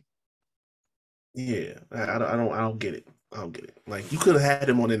 whatever. Yeah, I don't get it. I don't get it. Like you could have had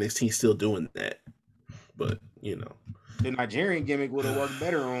him on NXT still doing that, but the Nigerian gimmick would have worked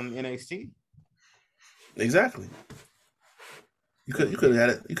better on NXT. Exactly. You could have had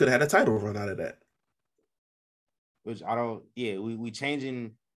it. You could have had a title run out of that. Which I don't. Yeah, we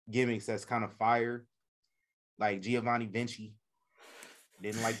changing gimmicks that's kind of fire, like Giovanni Vinci.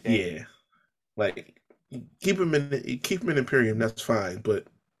 Didn't like that. Yeah, like keep him in Imperium. That's fine, but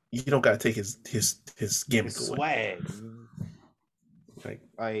you don't gotta take his gimmick his away. Swag.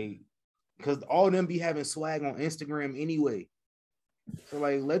 Like, because all of them be having swag on Instagram anyway. So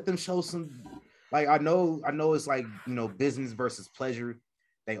like, let them show some. Like, I know it's like business versus pleasure.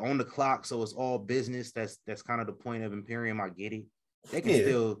 They own the clock, so it's all business. That's kind of the point of Imperium. I get it. They can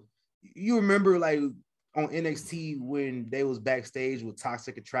still. You remember like on NXT when they was backstage with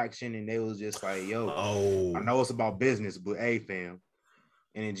Toxic Attraction and they was just like, "Yo, I know it's about business, but hey, fam."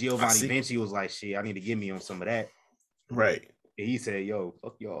 And then Giovanni Vinci was like, "Shit, I need to get me on some of that." Right. And he said, "Yo,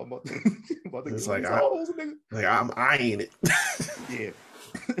 fuck y'all, about to it's get like hoes, nigga." Like I'm eyeing it. Yeah,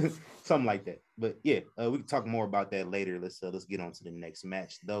 something like that. But yeah, we can talk more about that later. Let's get on to the next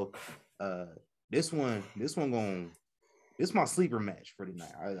match though. This my sleeper match for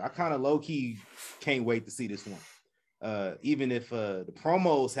tonight. I kind of low key can't wait to see this one. Even if the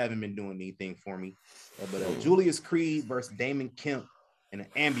promos haven't been doing anything for me, but Julius Creed versus Damon Kemp in an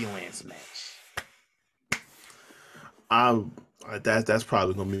ambulance match. That's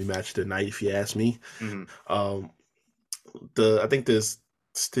probably gonna be a match tonight if you ask me. Mm-hmm. I think there's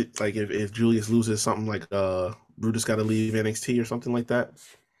like if Julius loses something like Brutus got to leave NXT or something like that.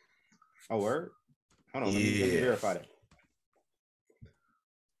 Oh, word. Hold on, let me verify that.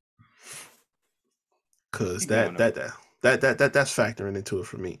 Cause that that's factoring into it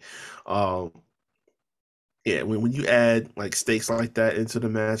for me. Yeah, when you add like stakes like that into the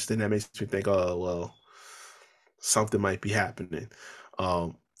match, then that makes me think, oh well, something might be happening.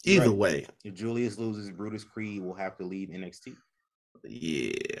 Either Right. way, If Julius loses, Brutus Creed will have to leave NXT.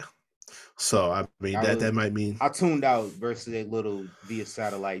 yeah. So I mean that might mean I tuned out versus that little via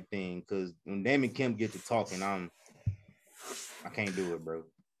satellite thing because when Damon Kemp get to talking, I can't do it, bro.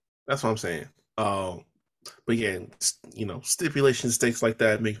 that's what I'm saying. But yeah, stipulation stakes like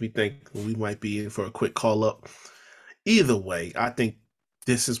that make me think we might be in for a quick call up. Either way, I think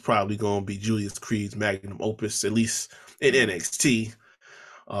this is probably going to be Julius Creed's magnum opus, at least in NXT.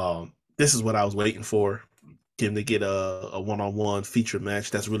 This is what I was waiting for. Him to get a one-on-one feature match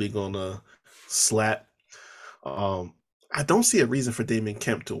that's really going to slap. I don't see a reason for Damon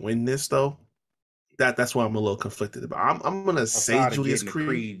Kemp to win this though. That's why I'm a little conflicted about. I'm gonna say Julius Creed.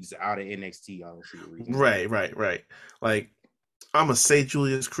 Creed's out of NXT. I don't see a reason. Right. Like I'm gonna say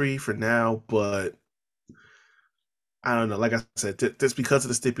Julius Creed for now, but I don't know. Like I said, just because of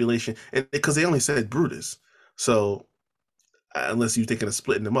the stipulation, and because they only said Brutus, so unless you're thinking of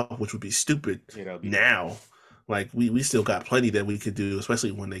splitting them up, which would be stupid now. Like we still got plenty that we could do,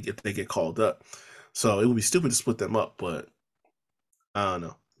 especially when they get called up. So it would be stupid to split them up, but I don't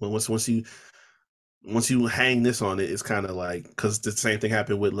know. Once you hang this on it, it's kind of like because the same thing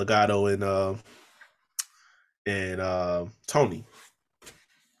happened with Legato and Tony.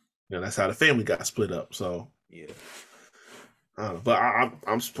 That's how the family got split up. So yeah, I don't know, but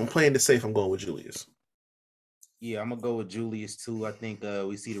I'm playing it safe. I'm going with Julius. Yeah, I'm gonna go with Julius too. I think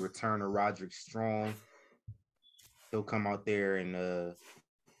we see the return of Roderick Strong. He'll come out there and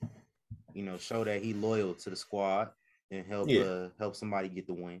show that he's loyal to the squad and help somebody get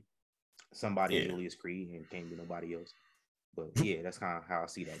the win. Somebody Julius Creed and can't be nobody else. But yeah, that's kind of how I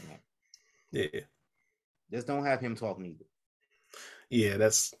see that now. Yeah. Just don't have him talking either. Yeah,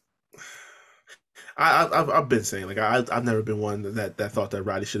 that's. I've been saying like I've never been one that thought that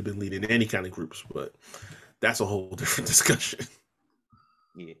Roddy should have been leading any kind of groups, but that's a whole different discussion.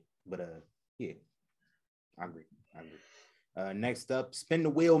 Yeah, but yeah, I agree. Next up, spin the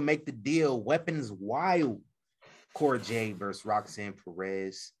wheel, make the deal. Weapons Wild, Cora Jade versus Roxanne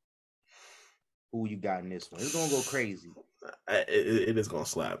Perez. Who you got in this one? It's gonna go crazy. It is gonna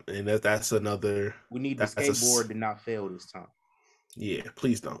slap, and that's another. We need the skateboard to not fail this time. Yeah,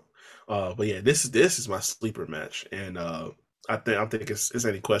 please don't. But yeah, this is my sleeper match, and I think it's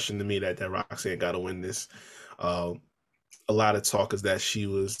any question to me that Roxanne got to win this. A lot of talk is that she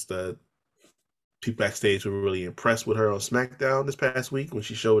was the people backstage were really impressed with her on SmackDown this past week when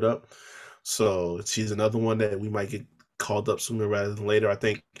she showed up. So she's another one that we might get called up sooner rather than later. I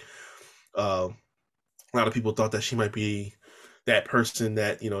think a lot of people thought that she might be that person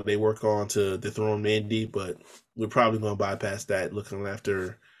that they work on to dethrone Mandy, but we're probably going to bypass that looking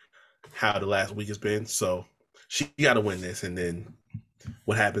after how the last week has been. So she got to win this, and then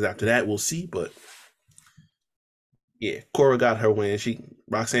what happens after that, we'll see. But yeah, Cora got her win.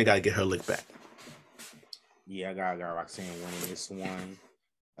 Roxanne got to get her lick back. Yeah, I got Roxanne winning this one,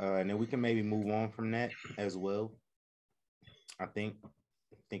 and then we can maybe move on from that as well. I think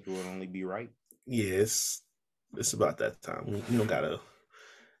it would only be right. Yeah, it's about that time. We don't gotta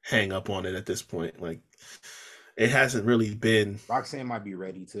hang up on it at this point. Like it hasn't really been. Roxanne might be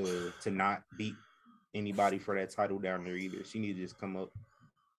ready to not beat anybody for that title down there either. She needs to just come up.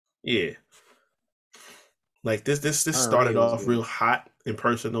 Yeah. Like this started off real hot and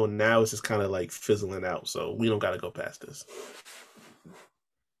personal, and now it's just kind of like fizzling out. So we don't gotta go past this.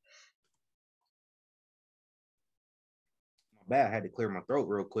 My bad. I had to clear my throat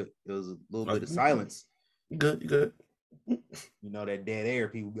real quick. It was a little bit of silence. You good. That dead air.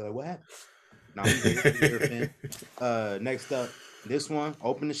 People be like, "What happened?" No, here, next up, this one.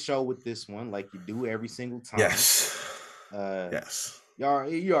 Open the show with this one, like you do every single time. Yes. Yes. You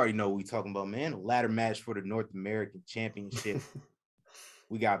already know what we talking about, man. A ladder match for the North American Championship.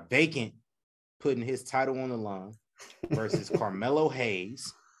 We got Vacant putting his title on the line versus Carmelo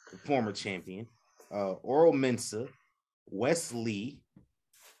Hayes, the former champion, Oral Mensa, Wes Lee,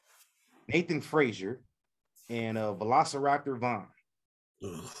 Nathan Frazier, and Velociraptor Vaughn.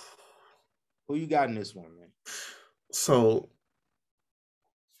 Who you got in this one, man? So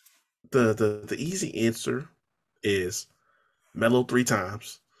the easy answer is Melo 3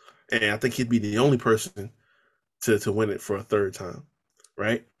 times, and I think he'd be the only person to win it for a third time,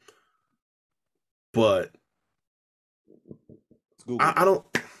 right? But I don't.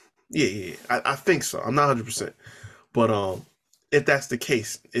 Yeah, I think so. I'm not 100%, but if that's the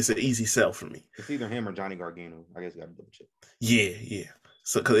case, it's an easy sell for me. It's either him or Johnny Gargano. I guess you got to double check. Yeah.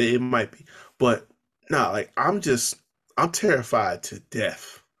 So because it might be, but like I'm just I'm terrified to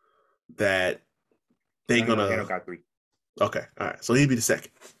death that they're Hano gonna. got 3. Okay, all right. So he'd be the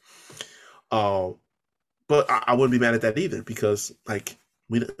second. But I wouldn't be mad at that either because, like,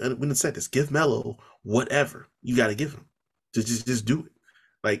 we done said this. Give Melo whatever you got to give him. Just do it.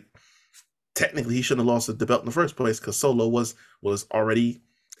 Like, technically, he shouldn't have lost the belt in the first place because Solo was already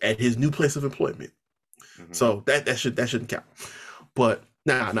at his new place of employment. Mm-hmm. So that shouldn't count. But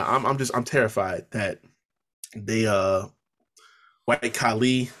I'm terrified that they White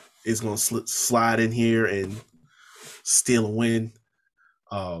Khali is gonna slide in here and steal a win.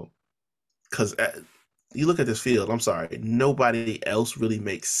 Because you look at this field, I'm sorry, nobody else really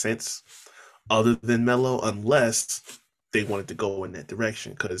makes sense other than Melo unless they wanted to go in that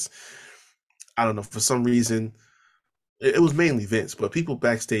direction. Because I don't know, for some reason, it was mainly Vince, but people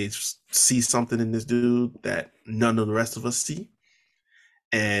backstage see something in this dude that none of the rest of us see.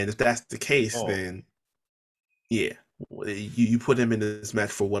 And if that's the case, then yeah, you put him in this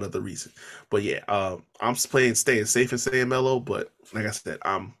match for what other reason? But yeah, I'm staying safe and saying Melo, but like I said,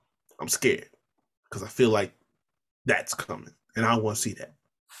 I'm scared because I feel like that's coming, and I want to see that.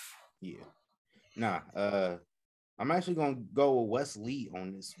 Yeah, I'm actually gonna go with Wes Lee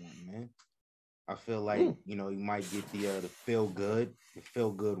on this one, man. I feel like you might get the feel good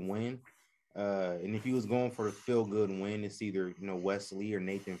win. And if he was going for the feel good win, it's either Wes Lee or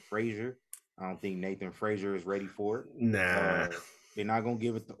Nathan Frazier. I don't think Nathan Frazier is ready for it. Nah, they're not gonna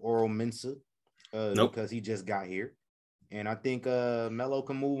give it to Oral Mensah because he just got here, and I think Melo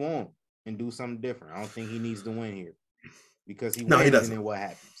can move on and do something different. I don't think he needs to win here because he wins and then what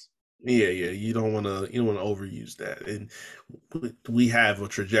happens? Yeah, you don't want to overuse that, and we have a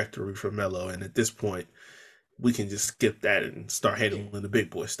trajectory for Melo, and at this point, we can just skip that and start handling the big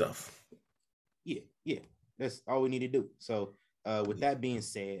boy stuff. Yeah, that's all we need to do. So. With that being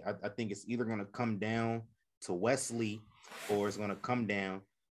said, I think it's either going to come down to Wes Lee or it's going to come down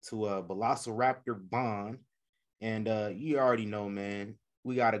to Velociraptor Bond. And you already know, man,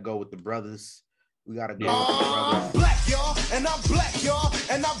 we got to go with the brothers. We got to go with the brothers. I'm black, y'all, and I'm black, y'all,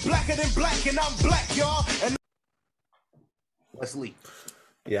 and I'm blacker than black, and I'm black, y'all. And Wes Lee.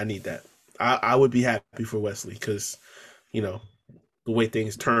 Yeah, I need that. I would be happy for Wesley because, the way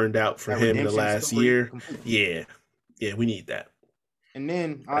things turned out for him in the last year. Completely. Yeah, we need that. And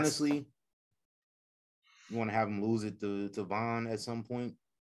then, honestly, you want to have him lose it to Vaughn at some point?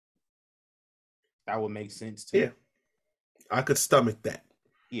 That would make sense, too. Yeah. I could stomach that.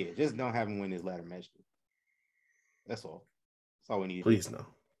 Yeah, just don't have him win his ladder match. That's all. That's all we need. Please, no.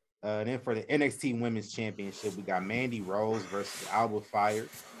 And then for the NXT Women's Championship, we got Mandy Rose versus Alba Fire.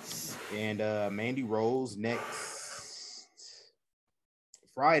 And Mandy Rose next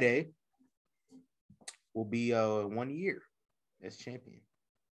Friday will be 1 year as champion.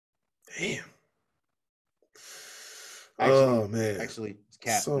 Damn. Actually, it's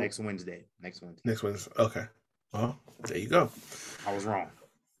Cap next Wednesday. Next Wednesday. Okay. Well, there you go. I was wrong.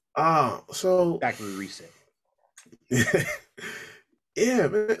 So factory reset. Yeah,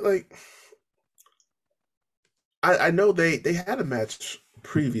 man. Like, I know they had a match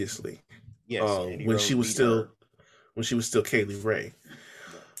previously. Yes. When she was still Kaylee Ray.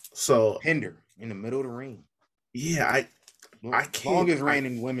 So Hinder in the middle of the ring. Yeah, I can't. Longest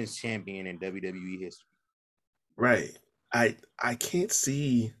reigning women's champion in WWE history. Right. I can't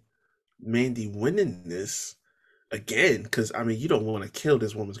see Mandy winning this again because you don't want to kill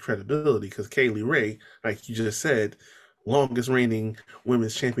this woman's credibility because Kaylee Ray, like you just said, longest reigning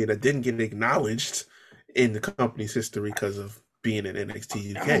women's champion that didn't get acknowledged in the company's history because of being in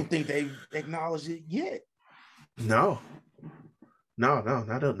NXT UK. I don't think they've acknowledged it yet. No, not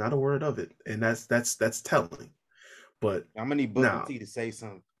a word of it, and that's telling. But I'm gonna need Booker T to say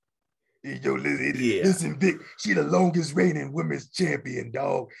something. Yo, listen, Vic. She the longest reigning women's champion,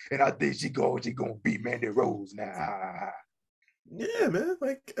 dog, and I think she gonna beat Mandy Rose now. Yeah, man.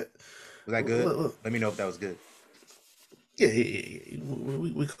 Like, was that good? Let me know if that was good. Yeah.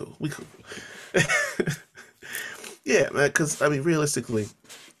 We cool. Yeah, man. Because realistically,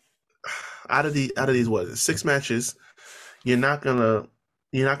 out of these, what is it, 6 matches, you're not gonna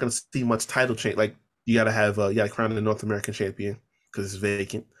see much title change. Like, you gotta crown the North American champion because it's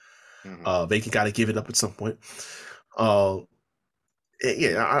vacant. Mm-hmm. Vacant got to give it up at some point. I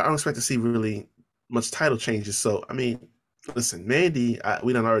don't expect to see really much title changes. So, listen, Mandy,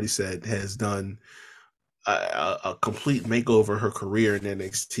 we done already said, has done a complete makeover of her career in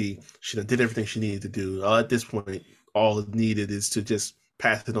NXT. She done did everything she needed to do. At this point, all it needed is to just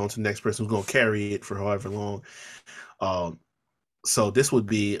pass it on to the next person who's going to carry it for however long. So this would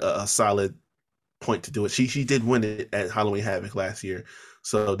be a solid point to do it. She did win it at Halloween Havoc last year.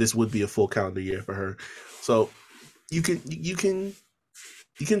 So this would be a full calendar year for her. So you can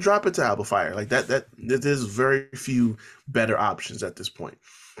drop it to Alba Fire like that. There's very few better options at this point.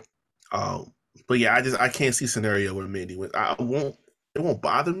 But yeah, I can't see a scenario where Mandy wins. It won't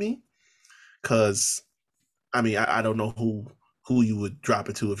bother me because I mean I don't know who you would drop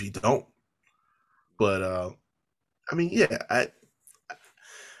it to if you don't. But I mean yeah,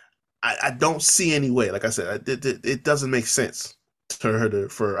 I don't see any way. Like I said, it doesn't make sense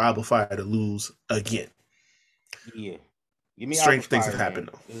for Alba Fire to lose again. Yeah. Give me Strange Alba things Fire, have happened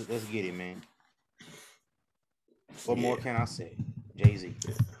man. though. Let's get it, man. What more can I say? Jay-Z.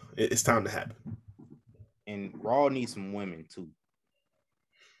 Yeah. It's time to happen. And Raw needs some women too.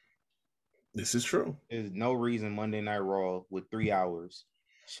 This is true. There's no reason Monday Night Raw with 3 hours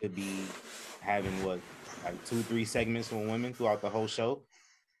should be having like 2-3 segments for women throughout the whole show.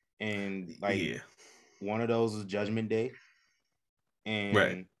 And one of those is Judgment Day.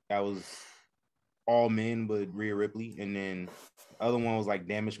 And that was all men but Rhea Ripley. And then the other one was like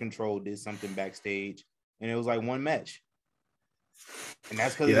Damage Control did something backstage. And it was like one match. And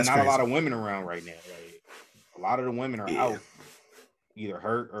that's because there's not crazy. A lot of women around right now. Like, a lot of the women are out, either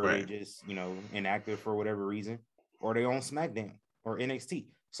hurt or they just, inactive for whatever reason, or they on SmackDown or NXT.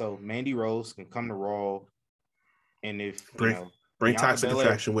 So Mandy Rose can come to Raw, and if bring Toxic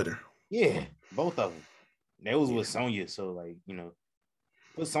Attraction with her. Yeah, both of them. That was with Sonya, so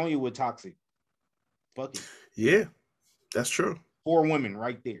put Sonya with Toxic. Fuck it. Yeah, that's true. 4 women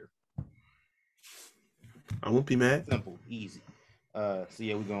right there. I won't be mad. Simple, easy. So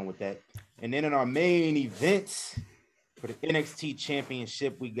yeah, we're going with that. And then in our main events for the NXT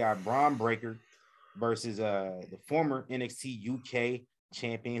Championship, we got Braun Breaker versus the former NXT UK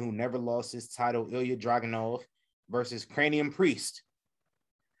champion who never lost his title, Ilya Dragunov, versus Cranium Priest.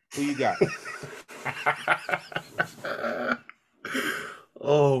 Who you got?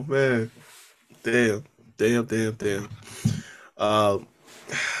 Oh man, damn.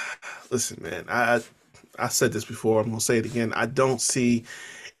 Listen, man, I said this before. I'm gonna say it again. I don't see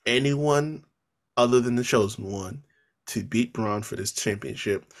anyone other than the Chosen One to beat Braun for this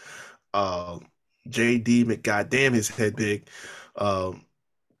championship. JD McGoddamn his head big. I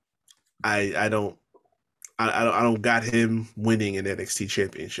don't got him winning an NXT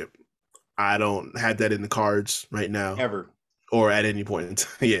championship. I don't have that in the cards right now. Ever. Or at any point in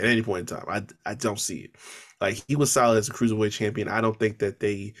time. Yeah, at any point in time. I don't see it. Like, he was solid as a cruiserweight champion. I don't think that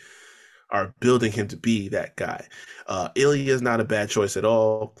they are building him to be that guy. Ilya is not a bad choice at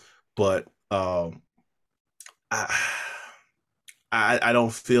all, but I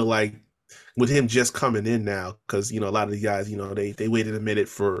don't feel like with him just coming in now, because a lot of the guys, they waited a minute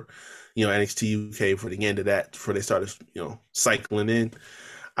for NXT UK for the end of that before they started cycling in.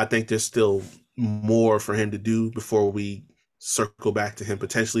 I think there's still more for him to do before we circle back to him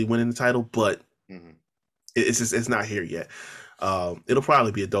potentially winning the title, but it's not here yet. It'll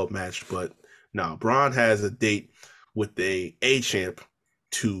probably be a dope match, but no, Braun has a date with the A-champ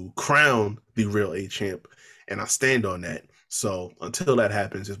to crown the real A-champ, and I stand on that. So until that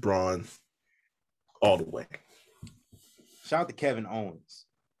happens, it's Braun all the way. Shout out to Kevin Owens.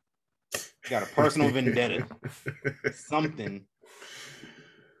 Got a personal vendetta. Something.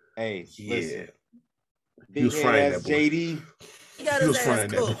 Hey, listen. He was frying that boy. JD. He was frying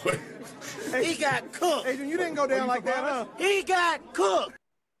that boy. He got cooked. Adrian, you didn't go down like that, huh? He got cooked.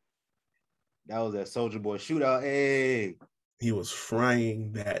 That was that Soulja Boy shootout. Hey. He was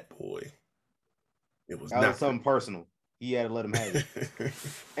frying that boy. It was that was something personal. He had to let him have it.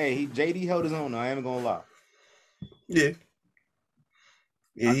 Hey, JD held his own. I ain't gonna lie. Yeah.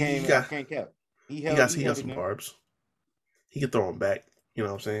 Yeah, I can't cap. He got some barbs. He can throw them back. You know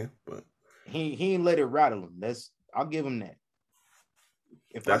what I'm saying? But he ain't let it rattle him. I'll give him that.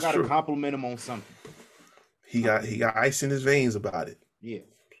 If I gotta compliment him on something, he got ice in his veins about it. Yeah.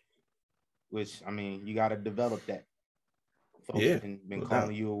 Which, I mean, you gotta develop that. Folks been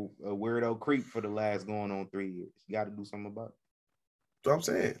calling you a weirdo creep for the last going on 3 years. You gotta do something about it. That's what I'm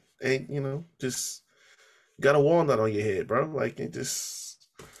saying. And just got a walnut on your head, bro. Like,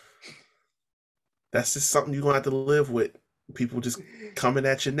 that's just something you're gonna have to live with. People just coming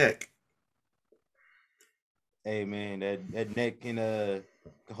at your neck. Hey man, that neck can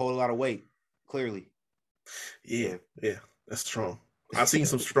hold a lot of weight, clearly. Yeah, that's strong. I've seen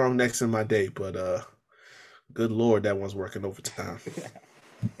some strong necks in my day, but good Lord, that one's working overtime.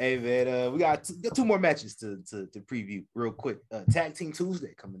 Hey man, we got 2 more matches to preview real quick. Tag Team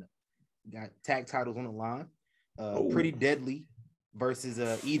Tuesday coming up. We got tag titles on the line. Pretty Deadly versus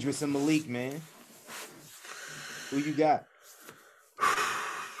Idris and Malik, man. Who you got?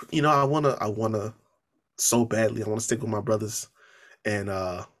 I wanna so badly. I want to stick with my brothers and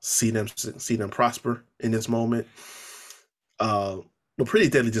see them prosper in this moment. But Pretty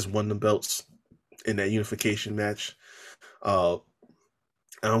Deadly just won the belts in that unification match.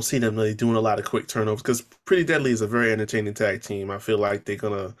 I don't see them really doing a lot of quick turnovers because Pretty Deadly is a very entertaining tag team. I feel like they're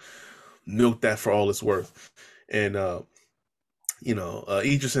gonna milk that for all it's worth. And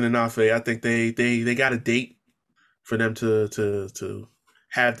Idris and Anafe, I think they got a date for them to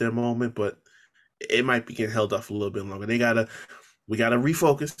have their moment, but it might be getting held up for a little bit longer. We gotta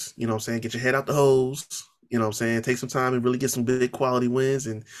refocus, you know what I'm saying? Get your head out the hose, you know what I'm saying? Take some time and really get some big quality wins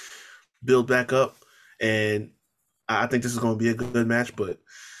and build back up. And I think this is going to be a good match, but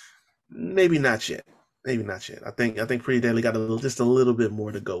maybe not yet. Maybe not yet. I think Pretty Deadly got just a little bit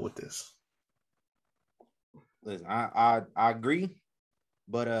more to go with this. Listen, I agree,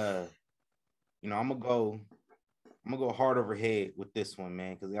 but I'm gonna go hard over head with this one,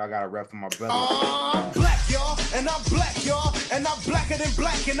 man, because y'all got to rep for my brother. I'm black, y'all, and I'm black, y'all, and I'm blacker than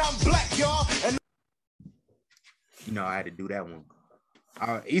black, and I'm black, y'all. And I had to do that one.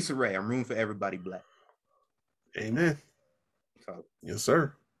 Issa Rae, I'm rooting for everybody black. Amen. So, yes,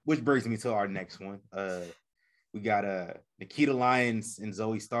 sir. Which brings me to our next one. We got Nikita Lyons and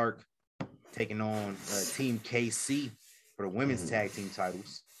Zoe Stark taking on Team KC for the women's tag team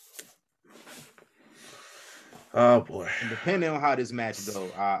titles. Oh boy! And depending on how this match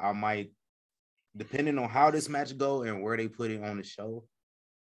go, I might, depending on how this match go and where they put it on the show,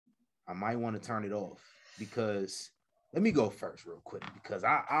 I might want to turn it off. Because let me go first real quick, because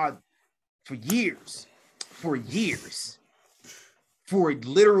I for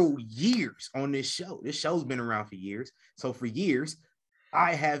literal years on this show's been around for years. So for years,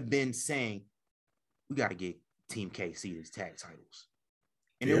 I have been saying we got to get Team KC these tag titles.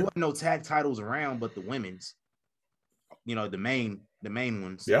 And there wasn't no tag titles around but the women's, the main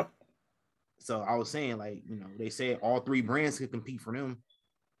ones. Yep. So I was saying, like, they said all three brands could compete for them.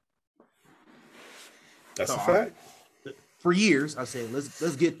 That's a fact. For years, I said,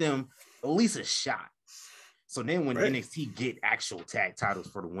 let's get them at least a shot. So then when NXT get actual tag titles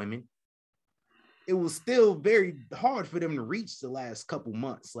for the women, it was still very hard for them to reach the last couple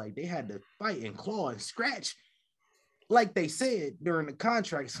months. Like, they had to fight and claw and scratch. Like they said during the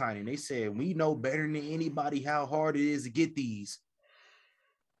contract signing, they said, we know better than anybody how hard it is to get these.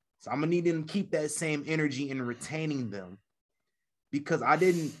 So I'm going to need them to keep that same energy in retaining them, because I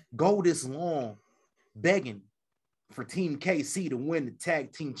didn't go this long begging for Team KC to win the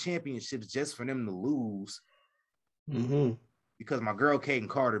tag team championships just for them to lose. Mm-hmm. Because my girl Kaden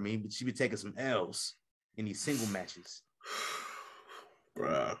Carter, she be taking some L's in these single matches.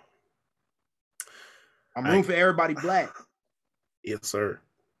 Bruh. I'm rooting for everybody black. Yes, sir.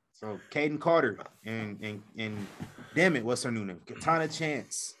 So Kaden Carter and damn it, what's her new name? Katana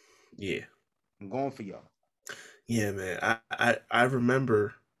Chance. Yeah. I'm going for y'all. Yeah, man. I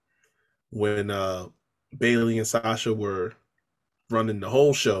remember when Bailey and Sasha were running the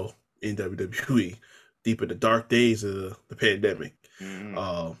whole show in WWE, deep in the dark days of the pandemic.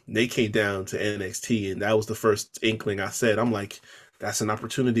 Mm-hmm. They came down to NXT, and that was the first inkling I said. I'm like, that's an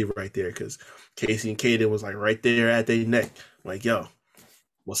opportunity right there, because Casey and Kaden was like right there at their neck. I'm like, yo,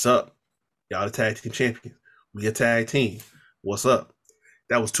 what's up? Y'all the tag team champions. We a tag team. What's up?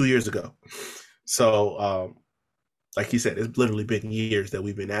 That was 2 years ago. So, like you said, it's literally been years that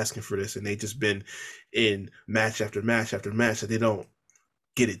we've been asking for this, and they just been in match after match after match that they don't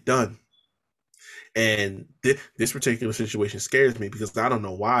get it done. And this particular situation scares me, because I don't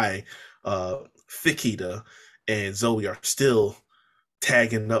know why Fikita and Zoe are still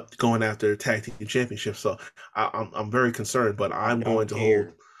tagging up, going after tag team championship. So I'm very concerned, but I'm going to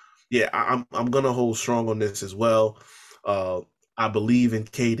hold. Yeah, I'm going to hold strong on this as well. I believe in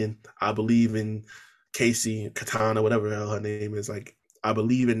Kaden. I believe in Casey, Katana, whatever the hell her name is. Like, I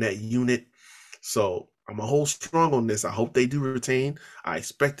believe in that unit. So I'm going to hold strong on this. I hope they do retain. I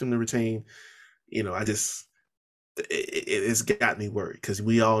expect them to retain. It's got me worried, because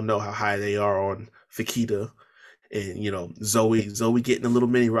we all know how high they are on Fikita, and Zoe getting a little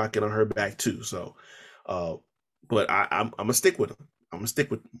mini rocket on her back too. So, but I'm gonna stick with them. I'm gonna stick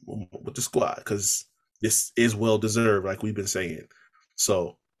with the squad, because this is well deserved, like we've been saying.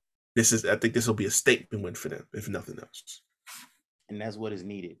 So I think this will be a statement win for them, if nothing else. And that's what is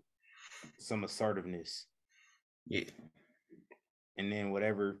needed. Some assertiveness. Yeah. And then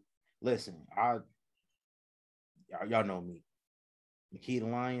whatever. Listen, y'all know me. Nikita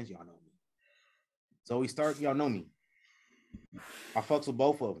Lyons, y'all know me. Zoe Stark, y'all know me. I fucks with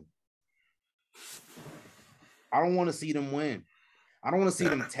both of them. I don't want to see them win. I don't want to see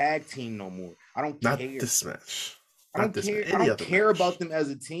them tag team no more. I don't care. Not this match. I don't care. I don't care about them as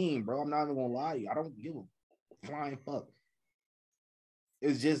a team, bro. I'm not even gonna lie to you. I don't give a flying fuck.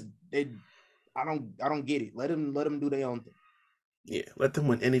 It's just I don't get it. Let them do their own thing. Yeah, let them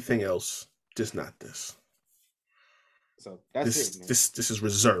win anything else, just not this. So that's it, man. This is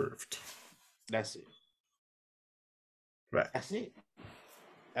reserved. That's it. Right. That's it.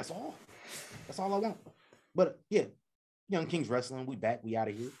 That's all. That's all I want. But yeah, Young Kings Wrestling, we back. We out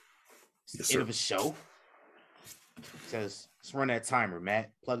of here. It's the end of a show. Says let's run that timer,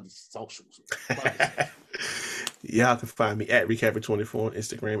 Matt. Plug the socials. Y'all can find me at Recapper24 on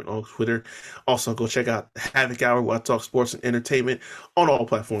Instagram and on Twitter. Also, go check out Havoc Hour, where I talk sports and entertainment on all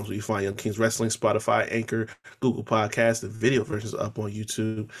platforms where you find Young Kings Wrestling, Spotify, Anchor, Google Podcasts. The video versions are up on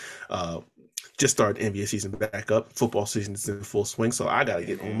YouTube. Just started NBA season back up. Football season is in full swing, so I got to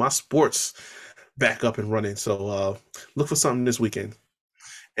get on my sports back up and running. So look for something this weekend.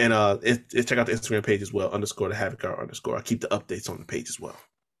 And check out the Instagram page as well, _ the Havoc Hour _ I keep the updates on the page as well.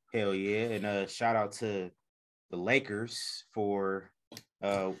 Hell yeah. And shout out to the Lakers for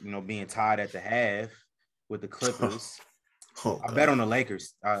being tied at the half with the Clippers. I bet on the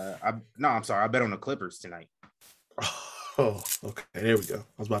Lakers. I'm sorry, I bet on the Clippers tonight. Oh, okay. There we go. I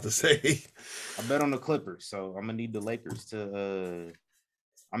was about to say. I bet on the Clippers, so I'm gonna need the Lakers to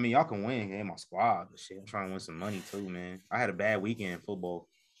y'all can win in my squad, but shit, I'm trying to win some money too, man. I had a bad weekend in football.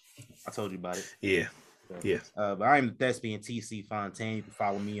 I told you about it. Yeah. So, yeah. But I'm the thespian TC Fontaine. You can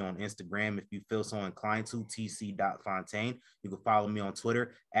follow me on Instagram if you feel so inclined to, tc.fontaine. You can follow me on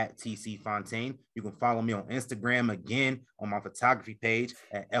Twitter at TC Fontaine. You can follow me on Instagram again on my photography page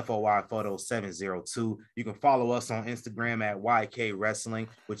at FOI Photo 702. You can follow us on Instagram at YK Wrestling,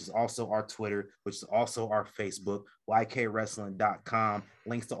 which is also our Twitter, which is also our Facebook, YKWrestling.com.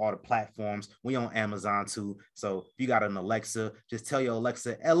 Links to all the platforms. We on Amazon too. So if you got an Alexa, just tell your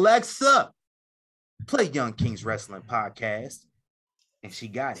Alexa, play Young Kings Wrestling Podcast, and she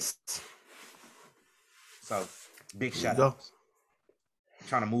got it. So, big shout out. I'm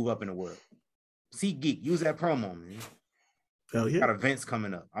trying to move up in the world. See Geek, use that promo, man. Hell yeah. Got events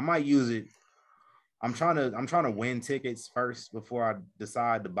coming up. I might use it. I'm trying to win tickets first before I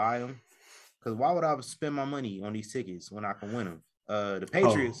decide to buy them. Because why would I spend my money on these tickets when I can win them? The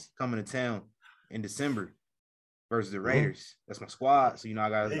Patriots coming to town in December versus the Raiders. That's my squad. So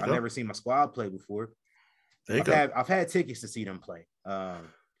I've never seen my squad play before. I've had tickets to see them play.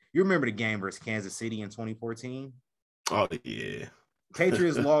 You remember the game versus Kansas City in 2014? Oh yeah.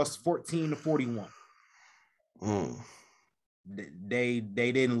 Patriots lost 14-41. Mm. They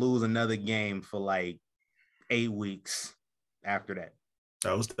didn't lose another game for like 8 weeks after that.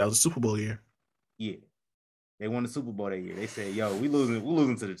 That was a Super Bowl year. Yeah. They won the Super Bowl that year. They said, "Yo, we're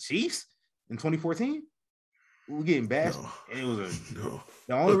losing to the Chiefs in 2014. We're getting bashed." No.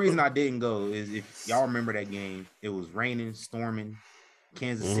 The only reason I didn't go is if y'all remember that game, it was raining, storming,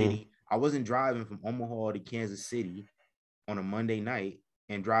 Kansas City. I wasn't driving from Omaha to Kansas City on a Monday night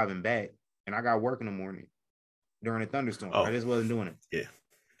and driving back, and I got work in the morning during a thunderstorm. I just wasn't doing it.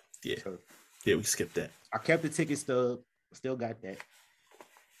 Yeah. So, we skipped that. I kept the ticket stub, still got that.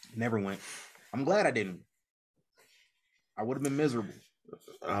 Never went. I'm glad I didn't. I would have been miserable.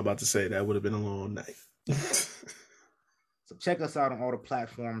 I'm about to say that would have been a long night. So check us out on all the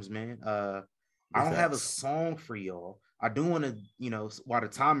platforms, man. I don't have a song for y'all. I do want to, while the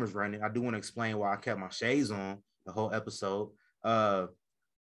timer's running, I do want to explain why I kept my shades on the whole episode. I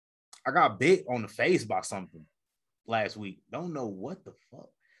got bit on the face by something last week. Don't know what the fuck,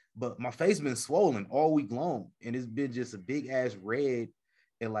 but my face been swollen all week long, and it's been just a big ass red,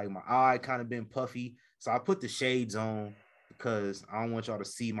 and like my eye kind of been puffy. So I put the shades on because I don't want y'all to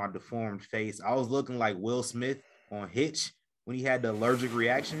see my deformed face. I was looking like Will Smith on Hitch when he had the allergic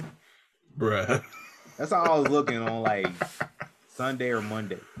reaction. Bruh. That's how I was looking on like Sunday or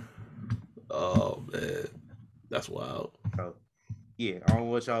Monday. Oh, man. That's wild. So, yeah, I don't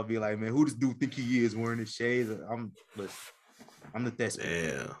want y'all to be like, man, who does dude think he is wearing his shades? I'm the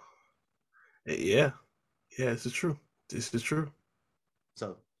thespian. Yeah, this is true.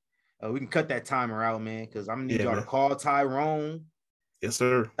 So, we can cut that timer out, man, because I'm going to need y'all to call Tyrone. Yes,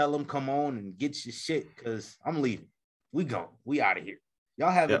 sir. Tell him come on and get your shit because I'm leaving. We gone. We out of here. Y'all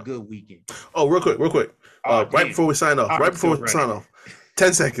have a good weekend. Oh, real quick. Right before we sign off.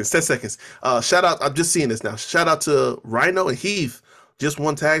 10 seconds. Shout out. I'm just seeing this now. Shout out to Rhino and Heath. Just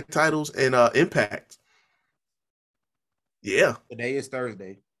won tag titles and Impact. Yeah. Today is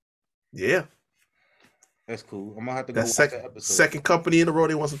Thursday. Yeah. That's cool. I'm gonna have to go watch that episode. Second company in a row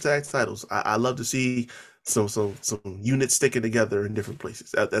they won some tag titles. I love to see some units sticking together in different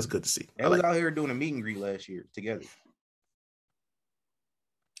places. That's good to see. They was out here doing a meet and greet last year together.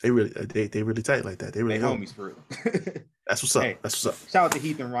 They really tight like that. They really homies for real. That's what's up. Hey, that's what's up. Shout out to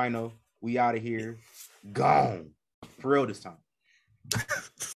Heath and Rhino. We out of here. Gone. For real this time.